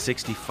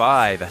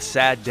 1865, a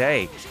sad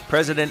day.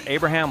 President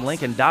Abraham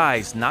Lincoln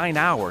dies 9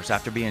 hours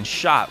after being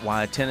shot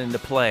while attending to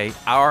play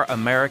Our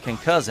American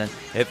Cousin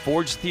at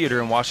Ford's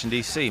Theater in Washington,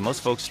 D.C.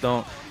 Most folks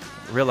don't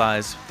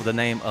realize the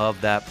name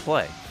of that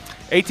play.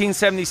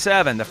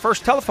 1877, the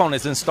first telephone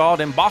is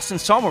installed in Boston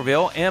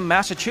Somerville in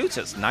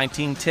Massachusetts.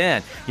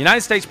 1910,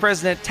 United States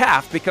President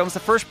Taft becomes the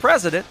first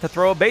president to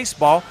throw a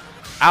baseball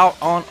out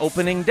on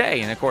opening day.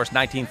 And, of course,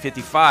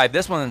 1955,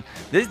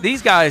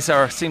 these guys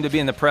seem to be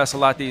in the press a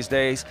lot these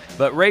days,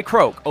 but Ray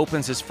Kroc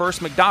opens his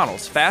first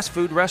McDonald's fast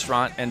food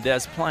restaurant in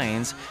Des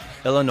Plaines,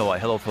 Illinois.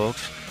 Hello,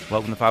 folks.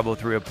 Welcome to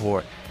 503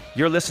 Report.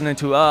 You're listening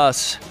to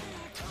us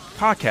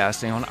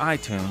podcasting on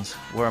iTunes,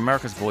 where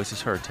America's voice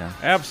is heard, Tim.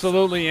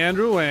 Absolutely,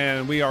 Andrew,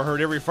 and we are heard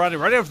every Friday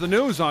right after the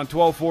news on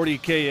 1240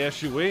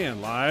 KSUE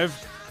and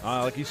live,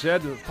 like you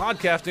said,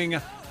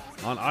 podcasting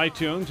on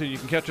iTunes, and you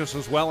can catch us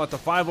as well at the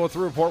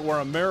 503 Report, where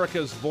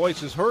America's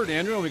voice is heard.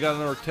 Andrew, we got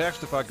another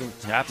text, if I can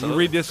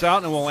read this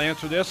out, and we'll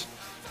answer this.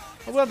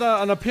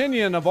 Well, an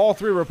opinion of all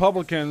three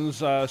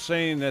Republicans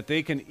saying that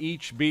they can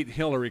each beat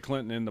Hillary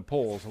Clinton in the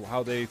polls,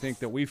 how they think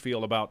that we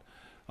feel about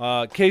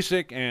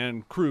Kasich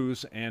and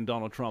Cruz and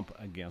Donald Trump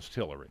against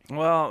Hillary.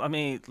 Well, I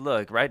mean,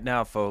 look, right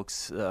now,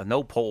 folks,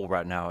 no poll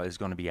right now is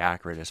going to be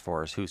accurate as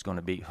far as who's going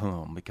to beat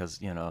whom, because,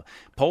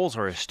 polls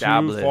are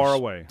established too far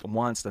away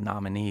once the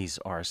nominees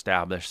are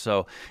established.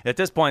 So at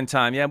this point in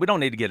time, we don't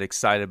need to get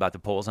excited about the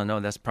polls. I know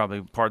that's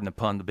probably, pardon the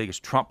pun, the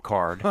biggest trump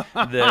card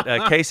that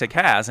Kasich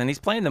has, and he's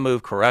playing the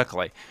move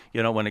correctly,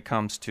 when it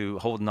comes to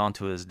holding on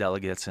to his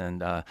delegates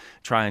and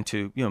trying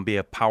to, be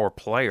a power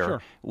player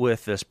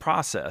with this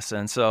process.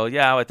 And so,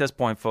 at this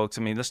point, folks,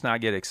 I mean, let's not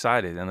get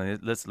excited, and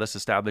let's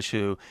establish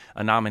who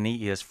a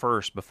nominee is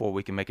first before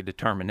we can make a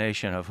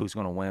determination of who's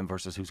going to win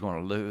versus who's going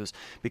to lose.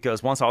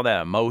 Because once all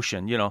that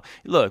emotion,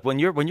 look, when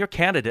your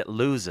candidate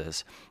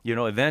loses,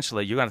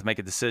 eventually you're going to have to make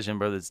a decision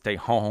whether to stay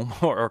home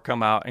or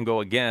come out and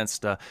go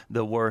against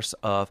the worst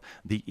of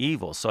the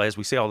evil. So as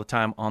we say all the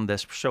time on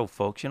this show,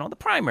 folks, the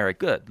primary,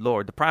 good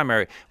Lord, the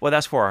primary, well,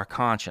 that's for our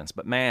conscience.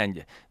 But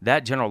man,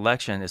 that general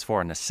election is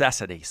for a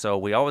necessity. So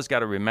we always got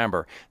to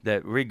remember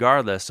that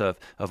regardless of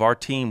our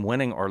team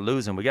winning or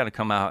losing, we got to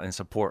come out and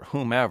support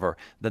whomever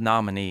the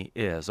nominee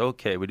is.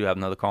 Okay, we do have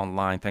another call on the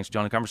line. Thanks for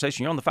joining the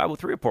conversation. You're on the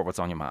 503 Report. What's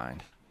on your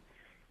mind?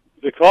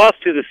 The cost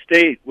to the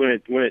state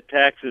when it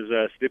taxes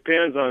us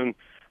depends on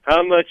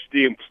how much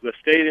the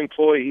state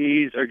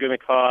employees are going to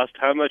cost,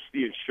 how much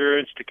the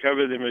insurance to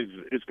cover them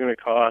is going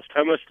to cost,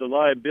 how much the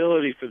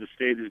liability for the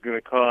state is going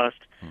to cost,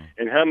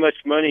 and how much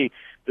money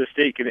the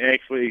state can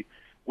actually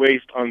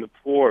waste on the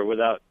poor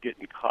without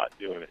getting caught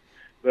doing it.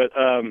 But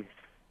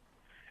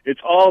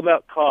it's all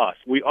about cost.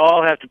 We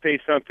all have to pay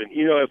something.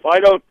 If I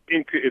don't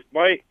if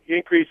my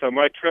increase on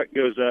my truck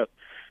goes up,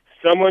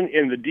 someone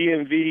in the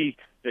DMV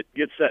that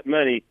gets that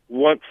money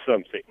wants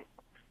something.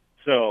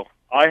 So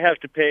I have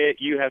to pay it,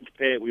 you have to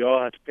pay it, we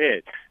all have to pay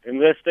it.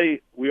 Unless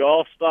we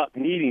all stop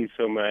needing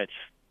so much,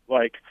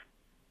 like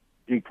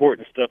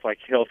important stuff like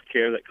health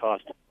care that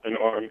costs an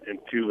arm and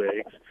two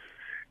legs,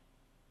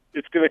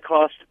 it's going to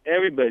cost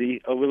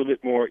everybody a little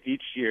bit more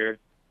each year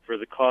for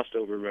the cost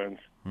overruns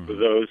for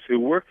those who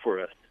work for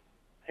us.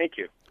 Thank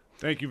you.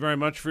 Thank you very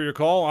much for your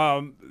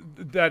call.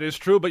 That is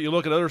true, but you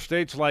look at other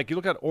states, like you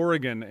look at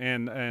Oregon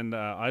and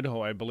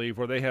Idaho, I believe,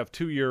 where they have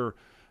 2-year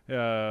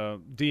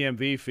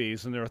DMV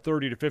fees, and they're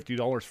 $30 to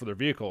 $50 for their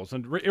vehicles.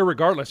 And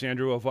irregardless,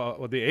 Andrew,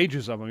 of the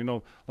ages of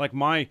them, like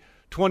my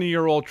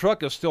 20-year-old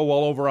truck is still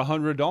well over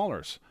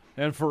 $100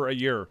 and for a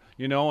year,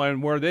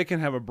 and where they can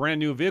have a brand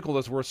new vehicle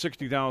that's worth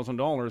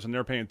 $60,000 and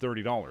they're paying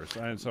 $30.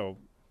 And so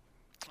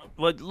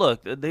Well,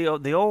 look,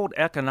 the old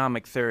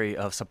economic theory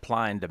of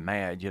supply and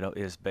demand,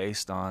 is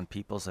based on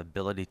people's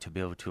ability to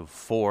be able to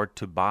afford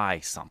to buy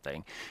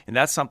something. And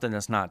that's something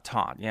that's not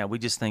taught. Yeah, we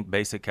just think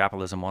basic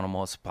capitalism, one or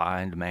more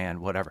supply and demand,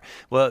 whatever.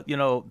 Well,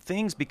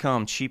 things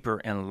become cheaper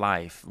in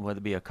life, whether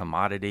it be a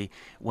commodity,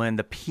 when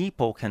the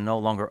people can no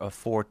longer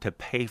afford to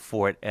pay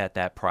for it at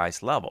that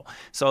price level.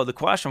 So the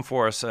question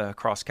for us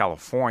across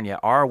California,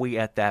 are we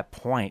at that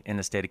point in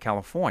the state of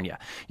California?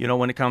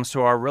 When it comes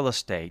to our real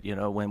estate,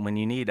 when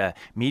you need a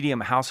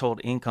medium household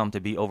income to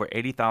be over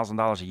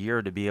 $80,000 a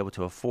year to be able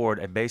to afford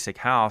a basic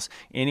house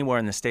anywhere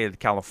in the state of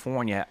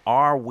California,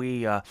 are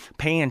we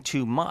paying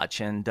too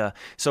much? And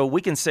so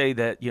we can say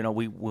that,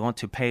 we want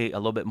to pay a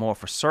little bit more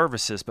for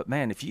services, but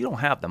man, if you don't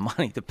have the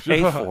money to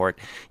pay for it,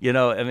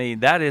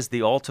 that is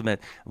the ultimate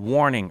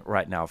warning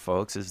right now,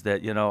 folks, is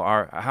that,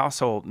 our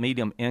household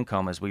medium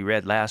income, as we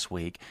read last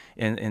week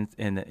in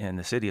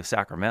the city of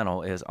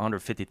Sacramento, is under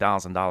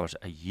 $50,000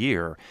 a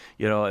year.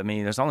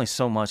 There's only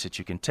so much that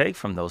you can take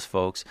from those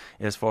folks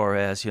as far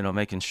as,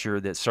 making sure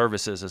that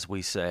services, as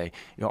we say,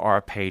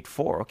 are paid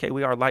for. Okay,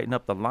 we are lighting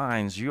up the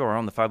lines. You are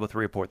on the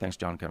 503 Report. Thanks,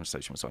 John.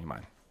 Conversation. What's on your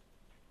mind?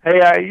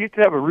 Hey, I used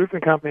to have a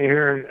roofing company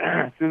here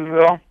in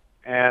Susanville,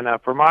 and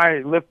for my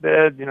lift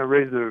bed,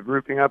 raise the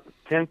roofing up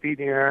 10 feet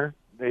in the air.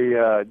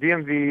 The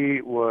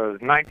DMV was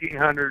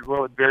 $1,900.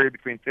 Well, it varied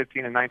between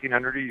 $1,500 and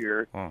 $1,900 a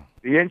year.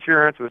 The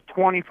insurance was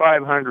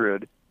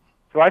 $2,500.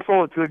 So I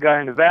sold it to a guy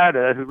in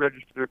Nevada who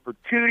registered for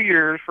 2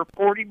 years for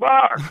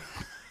 $40.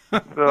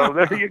 So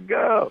there you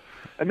go.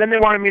 And then they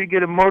wanted me to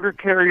get a motor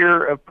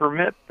carrier of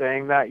permit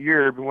thing that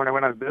year. But when I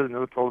went out of business,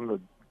 I told them to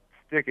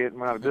stick it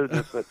and went out of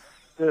business. But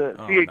the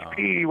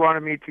CHP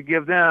wanted me to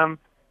give them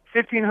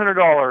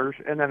 $1,500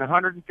 and then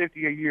 $150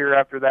 a year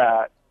after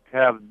that to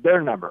have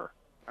their number.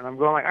 And I'm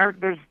going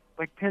there's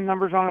like 10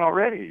 numbers on it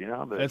already,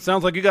 But it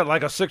sounds like you got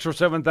like a $6,000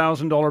 or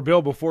 $7,000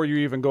 bill before you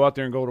even go out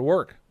there and go to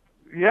work.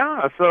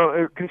 Yeah, so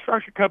a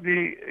construction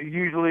company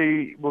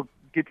usually will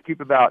get to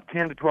keep about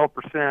 10 to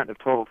 12% of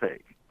total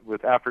take.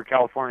 With after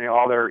California,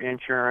 all their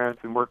insurance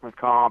and workman's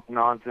comp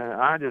nonsense,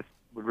 I just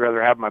would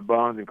rather have my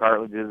bones and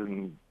cartilages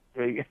and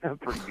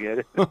forget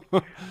it.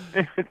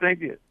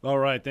 Thank you. All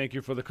right, thank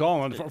you for the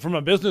call. And from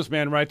a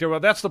businessman right there, well,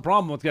 that's the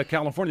problem with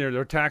California.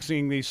 They're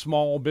taxing these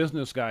small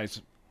business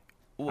guys.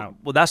 out.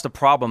 Well, that's the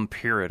problem,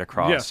 period,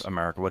 across Yes.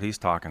 America, what he's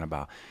talking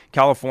about.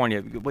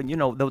 California, when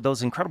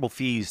those incredible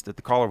fees that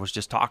the caller was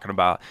just talking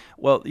about,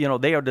 well,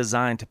 they are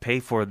designed to pay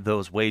for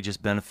those wages,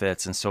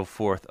 benefits, and so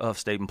forth of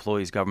state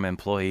employees, government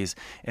employees,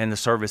 and the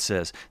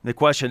services. The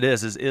question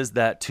is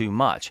that too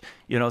much?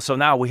 So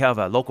now we have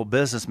a local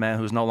businessman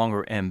who's no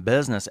longer in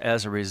business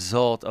as a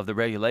result of the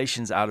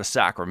regulations out of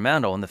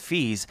Sacramento and the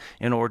fees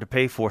in order to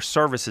pay for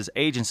services,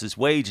 agencies,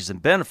 wages,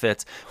 and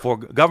benefits for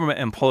government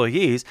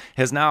employees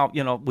has now,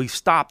 we've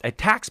stopped a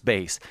tax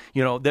base.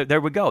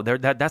 There we go.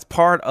 That's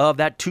part of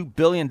that $2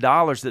 billion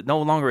that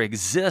no longer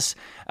exists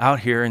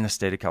out here in the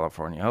state of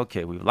California.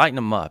 Okay, we've lightened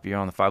them up. You're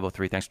on the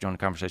 503. Thanks for joining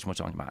the conversation. What's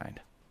on your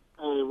mind?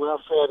 Hey,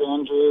 well said,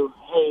 Andrew.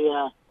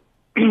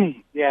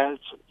 Hey, yeah,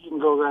 you can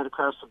go right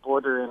across the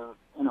border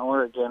in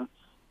Oregon,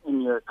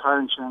 and your car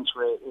insurance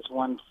rate is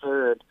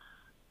 1/3,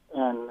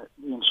 and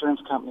the insurance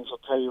companies will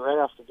tell you right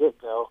off the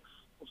get-go,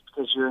 it's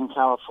because you're in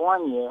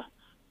California,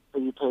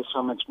 but you pay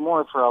so much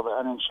more for all the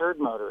uninsured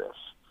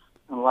motorists.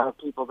 And a lot of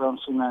people don't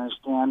seem to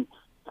understand.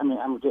 I mean,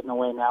 I'm getting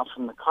away now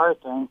from the car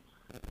thing,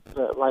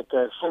 but like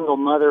a single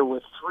mother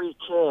with 3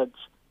 kids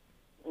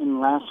in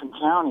Lassen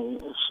County,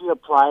 if she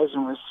applies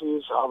and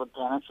receives all the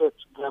benefits,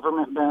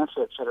 government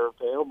benefits that are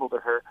available to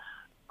her,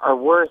 are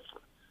worth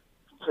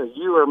to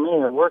you or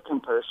me, a working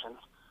person,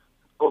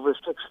 over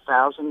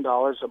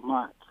 $6,000 a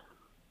month.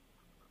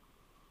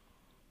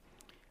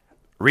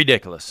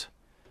 Ridiculous.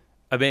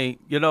 I mean,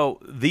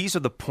 these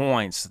are the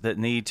points that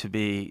need to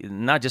be,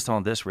 not just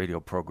on this radio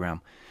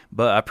program,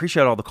 but I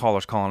appreciate all the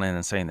callers calling in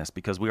and saying this,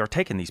 because we are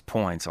taking these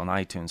points on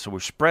iTunes, so we're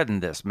spreading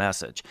this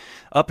message.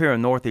 Up here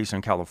in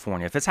northeastern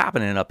California, if it's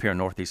happening up here in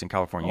northeastern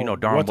California,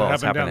 darn well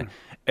it's happening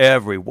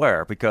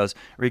everywhere, because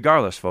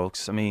regardless,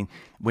 folks, I mean,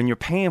 when you're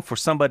paying for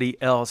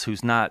somebody else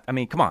who's not, I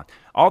mean, come on,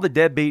 all the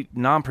deadbeat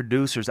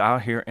non-producers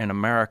out here in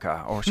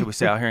America, or should we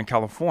say out here in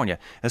California,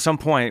 at some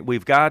point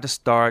we've got to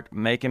start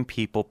making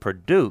people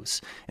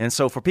produce. And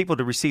so for people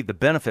to receive the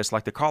benefits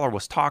like the caller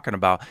was talking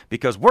about,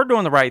 because we're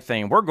doing the right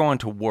thing, we're going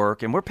to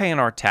work and we're paying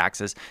our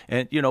taxes,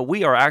 and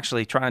we are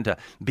actually trying to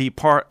be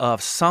part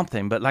of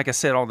something. But like I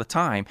said all the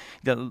time,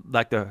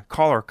 like the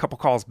caller a couple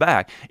calls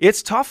back,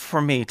 it's tough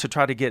for me to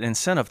try to get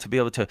incentive to be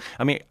able to,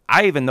 I mean,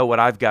 I even know what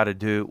I've got to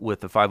do with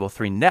the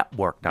 503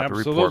 network, not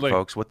Absolutely. the report,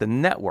 folks, with the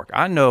network.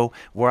 I know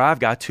where I've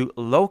got to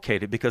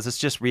locate it, because it's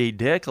just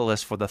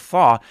ridiculous for the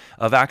thought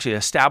of actually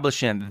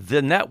establishing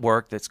the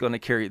network that's going to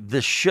carry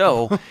this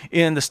show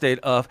in the state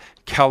of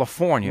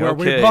California. Where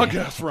we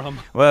broadcast from.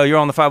 Well, you're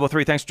on the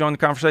 503. Thanks for joining the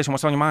conversation.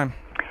 What's on your mind?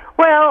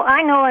 Well,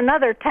 I know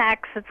another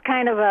tax. It's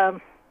kind of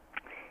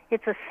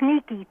it's a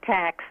sneaky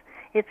tax.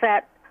 It's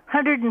that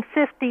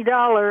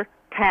 $150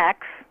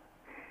 tax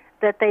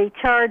that they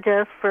charge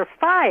us for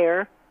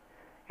fire,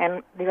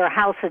 and your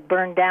house had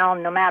burned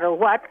down no matter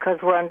what, because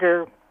we're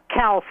under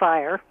CAL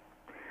FIRE.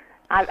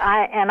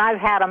 I've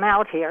had them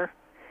out here,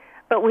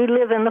 but we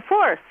live in the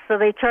forest, so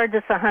they charge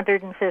us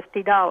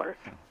 $150.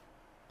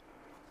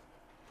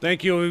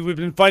 Thank you. We've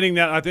been fighting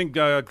that. I think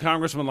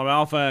Congressman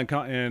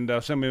LaMalfa and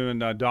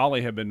Assemblyman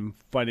Dolly have been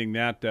fighting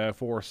that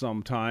for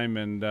some time,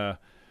 and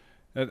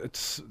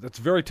it's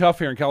very tough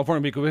here in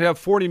California, because we have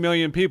 40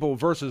 million people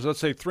versus, let's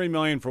say, 3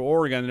 million for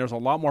Oregon, and there's a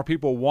lot more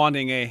people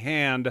wanting a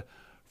hand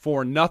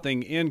for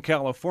nothing in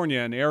California,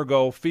 and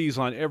ergo fees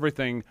on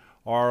everything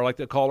are, like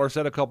the caller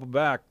said a couple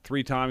back,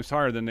 3 times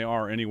higher than they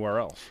are anywhere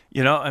else.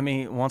 I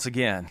mean, once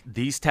again,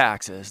 these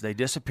taxes, they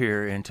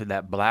disappear into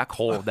that black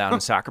hole down in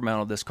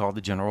Sacramento that's called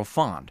the general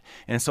fund.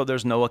 And so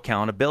there's no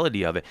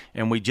accountability of it.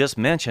 And we just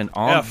mentioned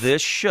on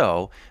this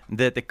show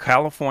that the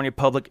California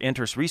Public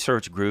Interest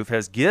Research Group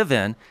has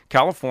given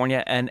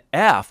California an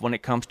F when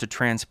it comes to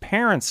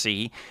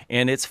transparency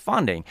in its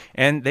funding.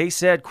 And they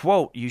said,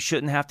 quote, you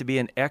shouldn't have to be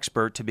an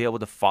expert to be able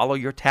to follow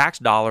your tax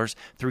dollars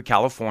through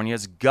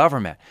California's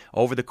government.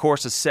 Over the course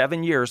of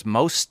 7 years,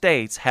 most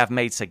states have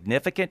made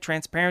significant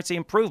transparency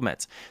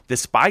improvements.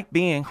 Despite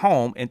being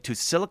home into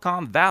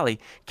Silicon Valley,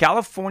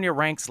 California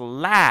ranks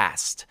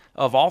last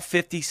of all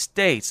 50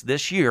 states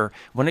this year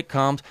when it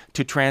comes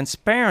to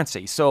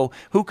transparency. So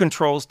who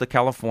controls the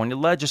California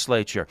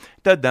legislature?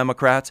 The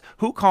Democrats.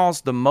 Who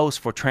calls the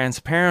most for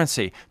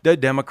transparency? The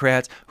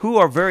Democrats. Who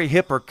are very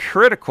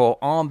hypocritical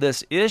on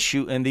this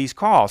issue in these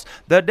calls?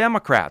 The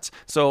Democrats.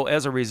 So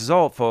as a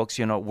result, folks,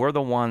 we're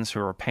the ones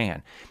who are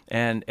paying.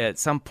 And at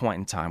some point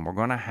in time, we're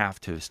going to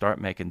have to start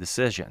making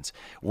decisions.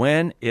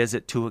 When is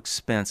it too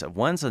expensive?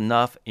 When's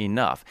enough?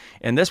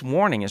 And this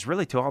warning is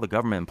really to all the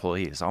government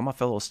employees, all my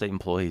fellow state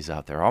employees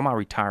out there, all my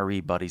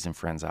retiree buddies and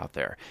friends out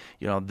there.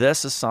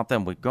 This is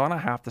something we're going to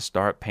have to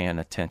start paying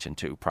attention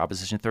to.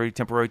 Proposition 30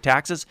 temporary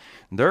taxes,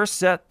 they're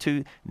set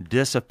to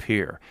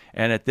disappear.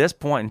 And at this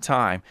point in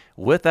time,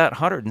 with that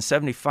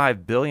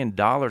 $175 billion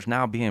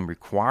now being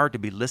required to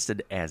be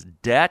listed as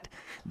debt,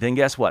 then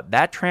guess what?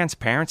 That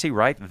transparency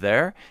right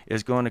there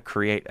is going to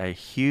create a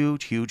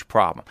huge, huge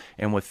problem.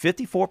 And with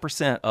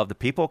 54% of the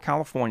people of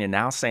California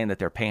now saying that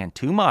they're paying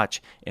too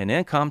much in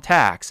income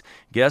tax,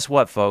 guess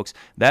what, folks?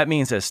 That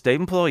means as state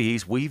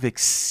employees, we've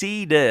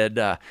exceeded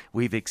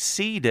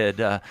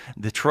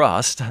the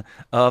trust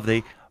of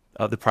the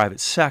of the private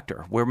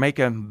sector. We're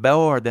making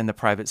more than the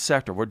private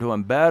sector. We're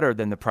doing better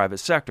than the private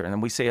sector. And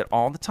we say it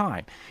all the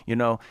time. You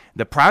know,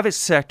 the private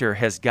sector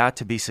has got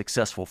to be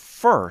successful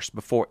first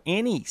before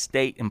any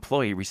state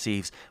employee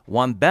receives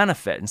one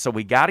benefit. And so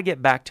we got to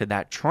get back to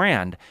that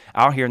trend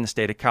out here in the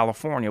state of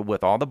California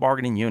with all the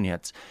bargaining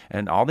units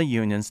and all the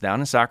unions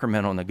down in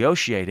Sacramento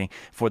negotiating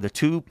for the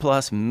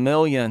 2+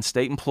 million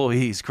state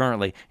employees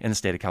currently in the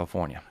state of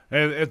California.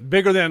 It's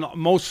bigger than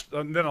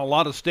than a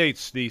lot of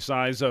states, the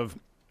size of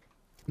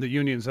the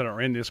unions that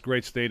are in this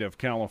great state of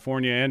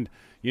California. And,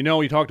 you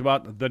know, you talked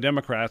about the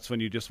Democrats when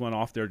you just went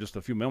off there just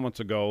a few moments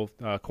ago.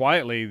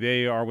 Quietly,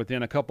 they are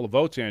within a couple of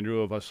votes,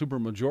 Andrew, of a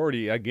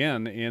supermajority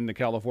again in the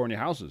California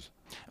houses.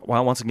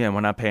 Well, once again, we're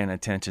not paying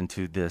attention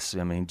to this.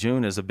 I mean,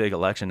 June is a big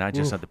election, not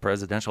just at the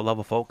presidential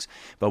level, folks,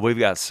 but we've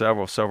got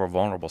several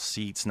vulnerable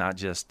seats, not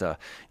just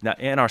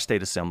in our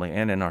state assembly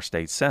and in our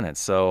state senate.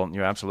 So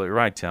you're absolutely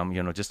right, Tim.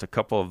 You know, just a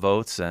couple of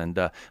votes and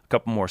a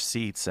couple more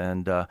seats,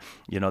 and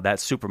you know, that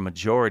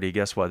supermajority.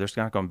 Guess what? There's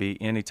not going to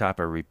be any type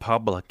of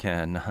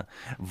Republican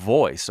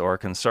voice or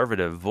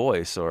conservative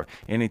voice or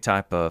any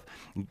type of,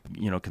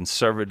 you know,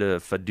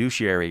 conservative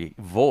fiduciary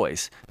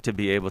voice to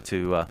be able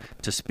to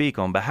speak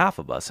on behalf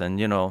of us.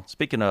 And you know,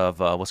 speaking of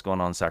what's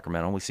going on in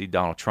Sacramento, we see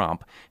Donald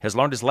Trump has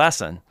learned his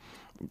lesson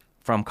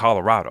from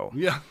Colorado.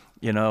 Yeah.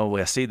 You know,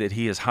 we see that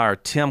he has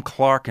hired Tim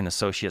Clark and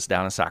Associates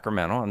down in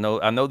Sacramento.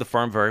 I know the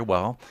firm very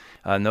well.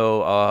 I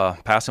know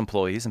past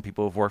employees and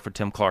people who have worked for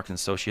Tim Clark and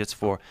Associates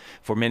for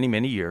many,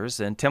 many years.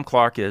 And Tim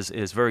Clark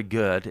is very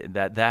good.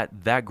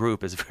 That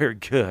group is very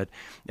good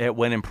at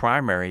winning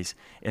primaries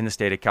in the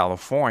state of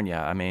California.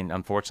 I mean,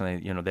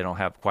 unfortunately, you know, they don't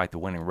have quite the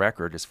winning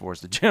record as far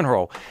as the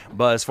general,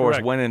 but as far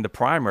as winning the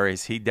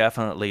primaries, he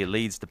definitely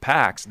leads the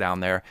packs down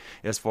there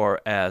as far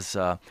as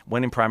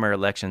winning primary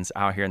elections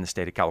out here in the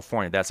state of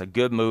California. That's a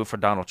good move for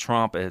Donald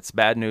Trump. It's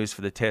bad news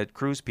for the Ted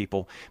Cruz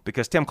people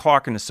because Tim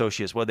Clark and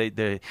Associates, well,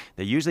 they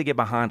usually get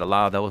behind a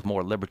lot of those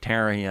more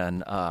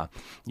libertarian,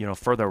 you know,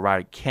 further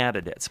right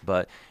candidates.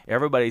 But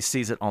everybody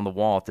sees it on the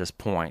wall at this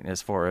point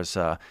as far as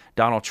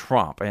Donald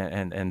Trump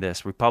and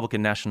this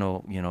Republican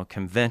National, you know,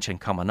 convention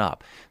coming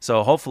up.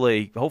 So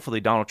hopefully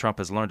Donald Trump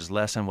has learned his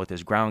lesson with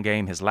his ground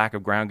game, his lack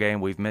of ground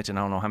game. We've mentioned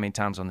I don't know how many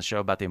times on the show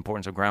about the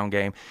importance of ground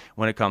game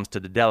when it comes to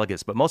the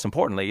delegates. But most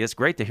importantly, it's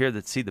great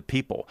to see the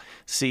people,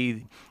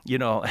 see, you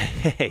know,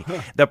 hey,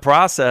 the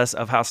process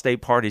of how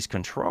state parties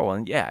control.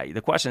 And yeah,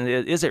 the question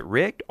is it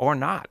rigged or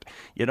not?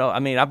 You know, I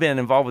mean, I've been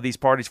involved with these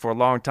parties for a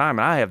long time,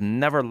 and I have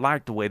never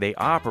liked the way they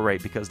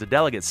operate because the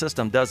delegate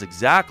system does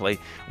exactly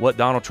what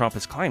Donald Trump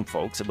has claimed,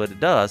 folks. But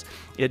it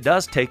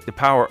does take the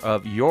power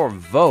of your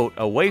vote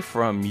away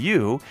from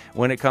you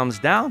when it comes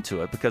down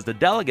to it, because the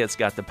delegates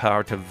got the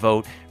power to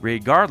vote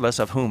regardless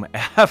of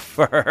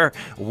whomever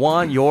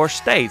won your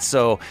state.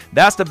 So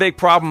that's the big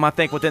problem, I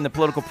think, within the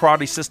political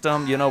party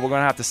system. You know, we're going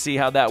to have to see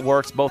how that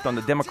works both on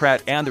the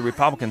Democrat and the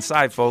Republican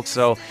side, folks.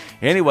 So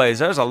anyways,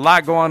 there's a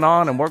lot going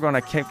on, and we're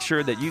going to make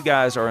sure that you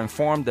guys are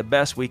informed the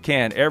best we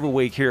can every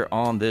week here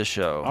on this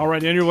show. All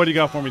right, Andrew, what do you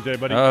got for me today,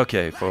 buddy?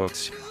 Okay,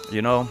 folks,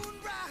 you know,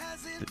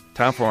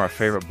 time for our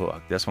favorite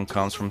book. This one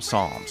comes from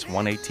Psalms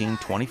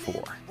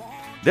 118:24.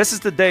 This is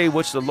the day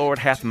which the Lord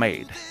hath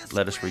made.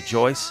 Let us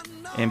rejoice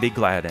and be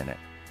glad in it.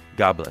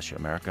 God bless you,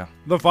 America.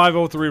 The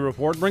 503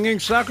 Report, bringing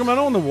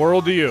Sacramento and the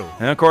world to you.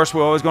 And, of course,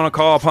 we're always going to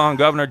call upon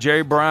Governor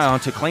Jerry Brown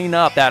to clean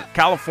up that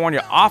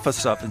California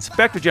Office of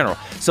Inspector General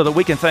so that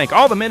we can thank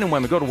all the men and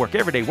women who go to work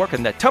every day,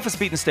 working that toughest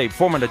beating state,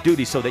 performing a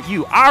duty so that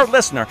you, our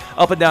listener,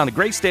 up and down the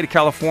great state of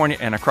California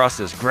and across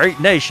this great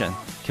nation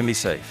can be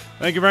safe.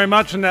 Thank you very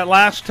much. And that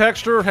last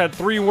texter had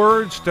 3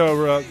 words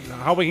to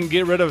how we can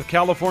get rid of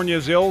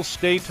California's ill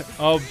state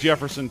of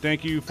Jefferson.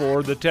 Thank you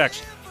for the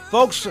text.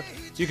 Folks,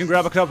 you can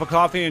grab a cup of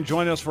coffee and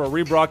join us for a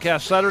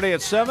rebroadcast Saturday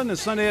at 7 and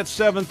Sunday at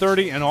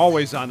 7:30, and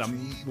always on the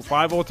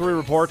 503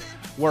 Report,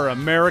 where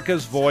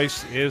America's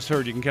voice is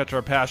heard. You can catch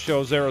our past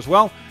shows there as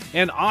well.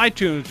 And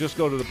iTunes, just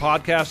go to the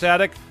Podcast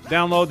Addict,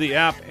 download the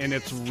app, and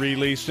it's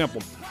really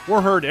simple.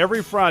 We're heard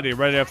every Friday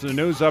right after the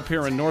news up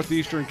here in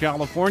northeastern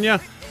California.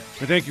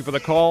 We thank you for the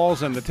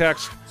calls and the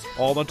texts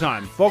all the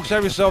time. Folks,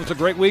 have yourselves a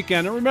great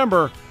weekend. And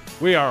remember,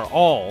 we are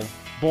all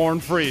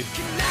born free.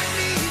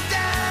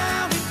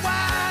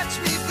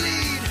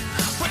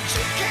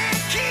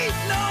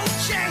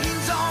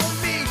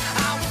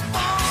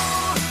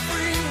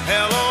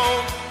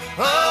 Hello,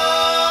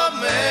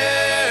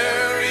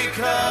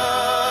 America.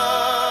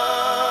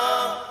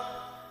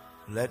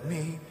 Let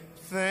me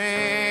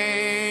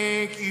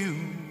thank you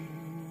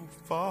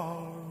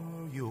for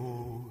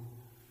your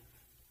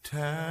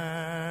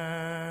time.